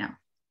that right now.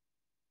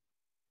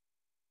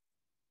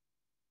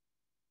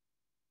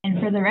 And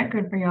for the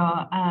record for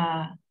y'all,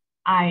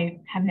 I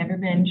have never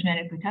been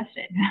genetically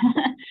tested,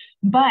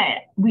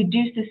 but we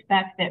do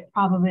suspect that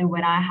probably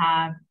what I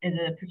have is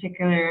a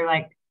particular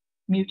like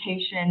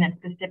mutation that's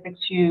specific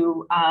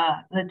to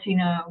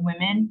Latino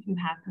women who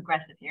have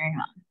progressive hearing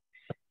loss.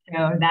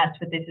 So that's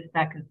what they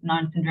suspect is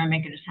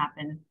non-syndromic. It just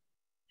happens.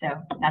 So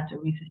that's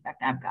what we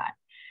suspect I've got.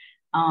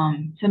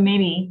 So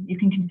maybe you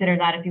can consider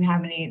that if you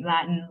have any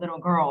Latin little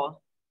girls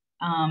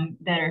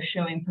that are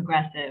showing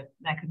progressive,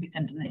 that could be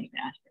something that you can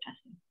ask for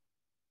testing.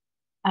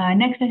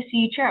 Next, I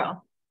see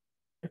Cheryl.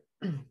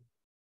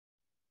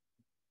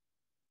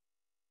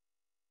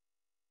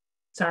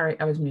 Sorry,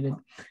 I was muted.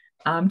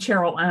 I'm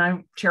Cheryl, and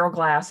I'm Cheryl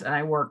Glass, and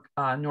I work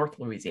North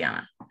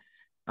Louisiana.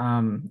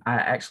 I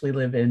actually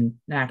live in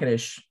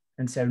Natchitoches,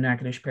 and so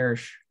Natchitoches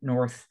Parish,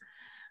 North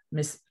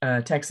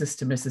Texas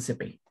to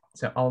Mississippi,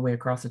 so all the way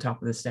across the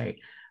top of the state.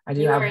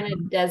 You are in a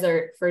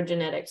desert for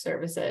genetic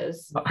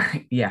services.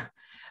 Yeah.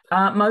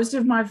 Most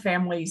of my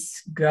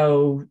families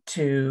go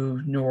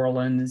to New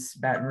Orleans,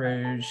 Baton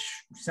Rouge,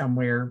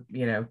 somewhere,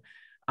 you know.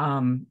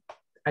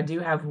 I do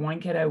have one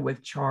kiddo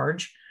with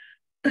charge.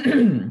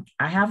 I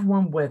have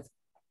one with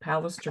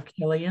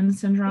Pallister-Killian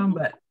syndrome,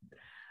 but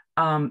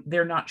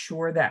they're not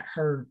sure that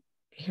her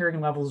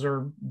hearing levels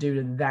are due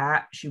to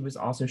that. She was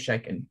also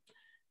shaken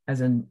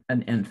as an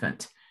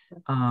infant.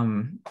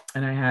 And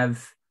I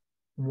have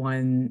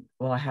one,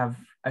 well,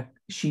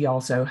 she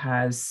also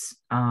has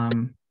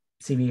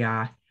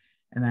CVI,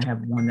 and I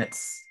have one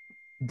that's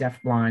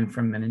deafblind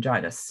from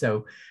meningitis.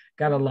 So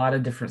got a lot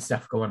of different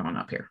stuff going on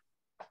up here.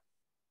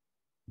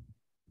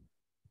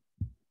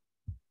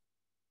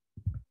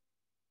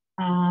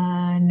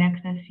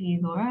 Next, I see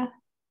Laura.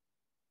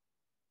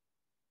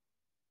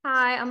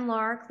 Hi, I'm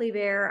Laura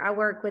Kleber. I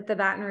work with the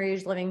Baton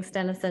Rouge,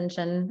 Livingston,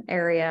 Ascension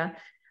area,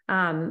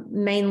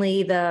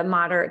 mainly the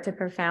moderate to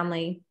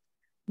profoundly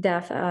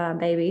deaf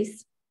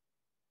babies.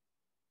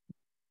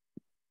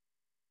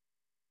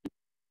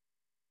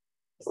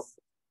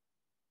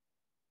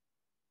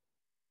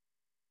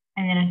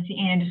 And then I see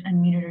Anna just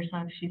unmuted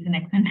herself. She's the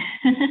next one.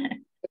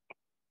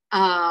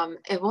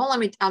 It won't let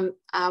me,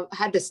 I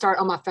had to start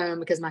on my phone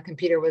because my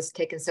computer was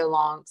taking so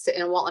long. So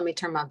it won't let me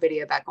turn my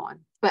video back on.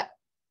 But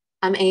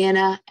I'm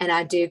Anna, and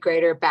I do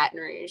greater Baton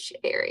Rouge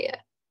area.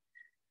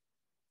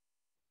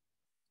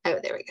 Oh,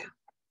 there we go.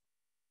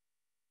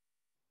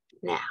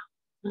 Now,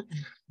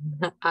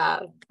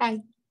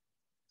 okay.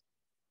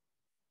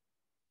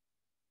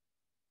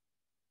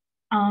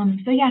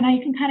 So yeah, now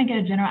you can kind of get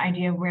a general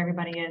idea of where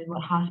everybody is,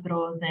 what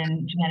hospitals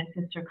and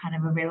geneticists are kind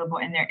of available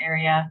in their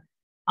area.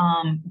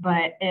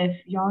 But if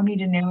y'all need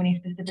to know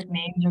any specific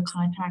names or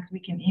contacts, we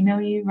can email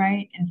you,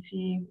 right? And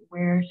see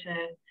where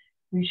to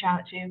reach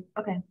out to.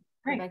 Okay,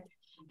 great. Perfect.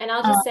 And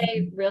I'll just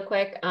say real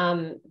quick,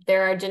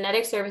 there are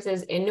genetic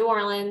services in New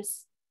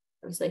Orleans,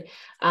 obviously,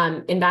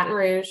 in Baton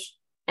Rouge,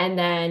 and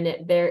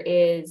then there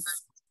is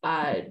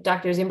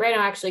Dr. Zambrano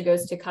actually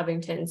goes to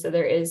Covington, so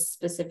there is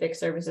specific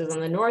services on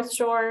the North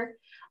Shore,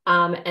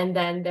 and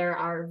then there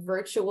are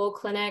virtual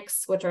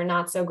clinics, which are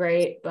not so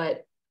great,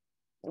 but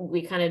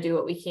we kind of do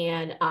what we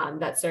can,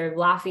 that serve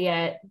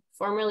Lafayette,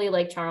 formerly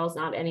Lake Charles,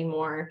 not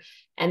anymore,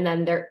 and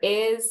then there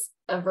is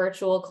a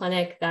virtual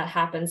clinic that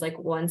happens like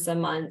once a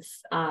month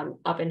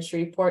up in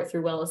Shreveport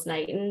through Willis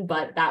Knighton,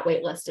 but that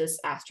wait list is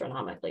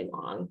astronomically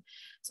long.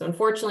 So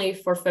unfortunately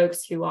for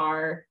folks who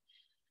are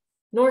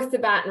north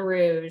of Baton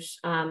Rouge,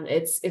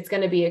 it's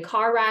going to be a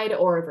car ride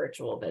or a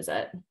virtual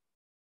visit.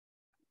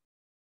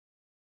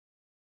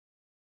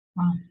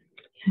 Wow.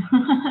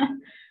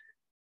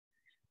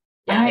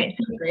 Yeah, all right,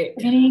 so great.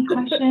 Any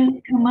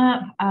questions come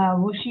up,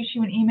 we'll shoot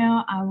you an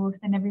email. I will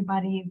send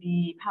everybody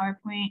the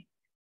PowerPoint.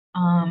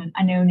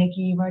 I know,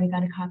 Nikki, you've already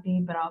got a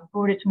copy, but I'll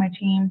forward it to my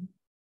team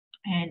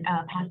and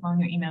pass along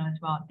your email as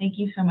well. Thank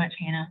you so much,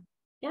 Hannah.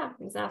 Yeah,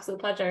 it was an absolute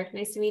pleasure.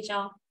 Nice to meet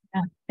y'all.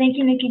 Thank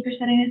you, Nikki, for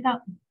setting this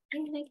up.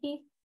 Thank you,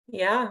 Nikki.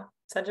 Yeah,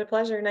 such a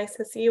pleasure. Nice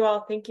to see you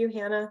all. Thank you,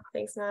 Hannah.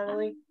 Thanks,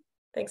 Natalie.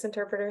 Thanks,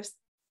 interpreters.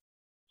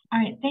 All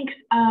right, thanks.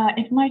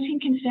 If my team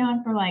can stay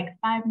on for like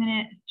 5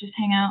 minutes, just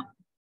hang out.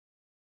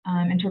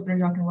 Interpreters,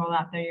 y'all can roll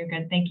out there. You're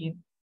good. Thank you.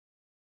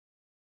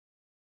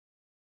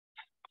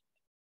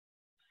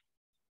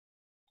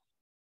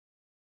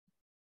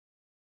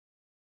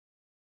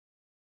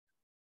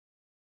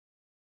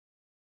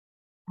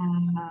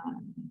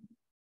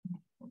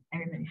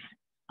 Everybody,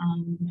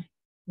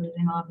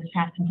 losing all of the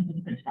chats and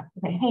participant stuff.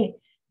 Okay, hey,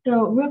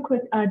 so real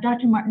quick,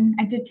 Dr. Martin,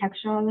 I did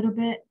text y'all a little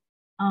bit,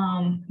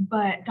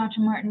 but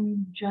Dr.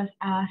 Martin just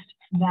asked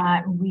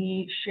that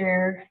we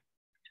share,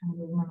 trying to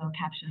move my little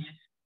captions,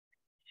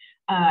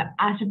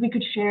 asked if we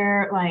could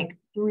share like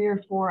 3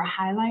 or 4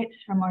 highlights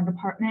from our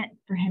department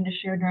for him to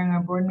share during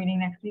our board meeting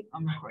next week.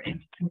 I'm recording.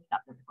 Can we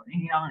stop the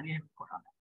recording? You don't need to record on that.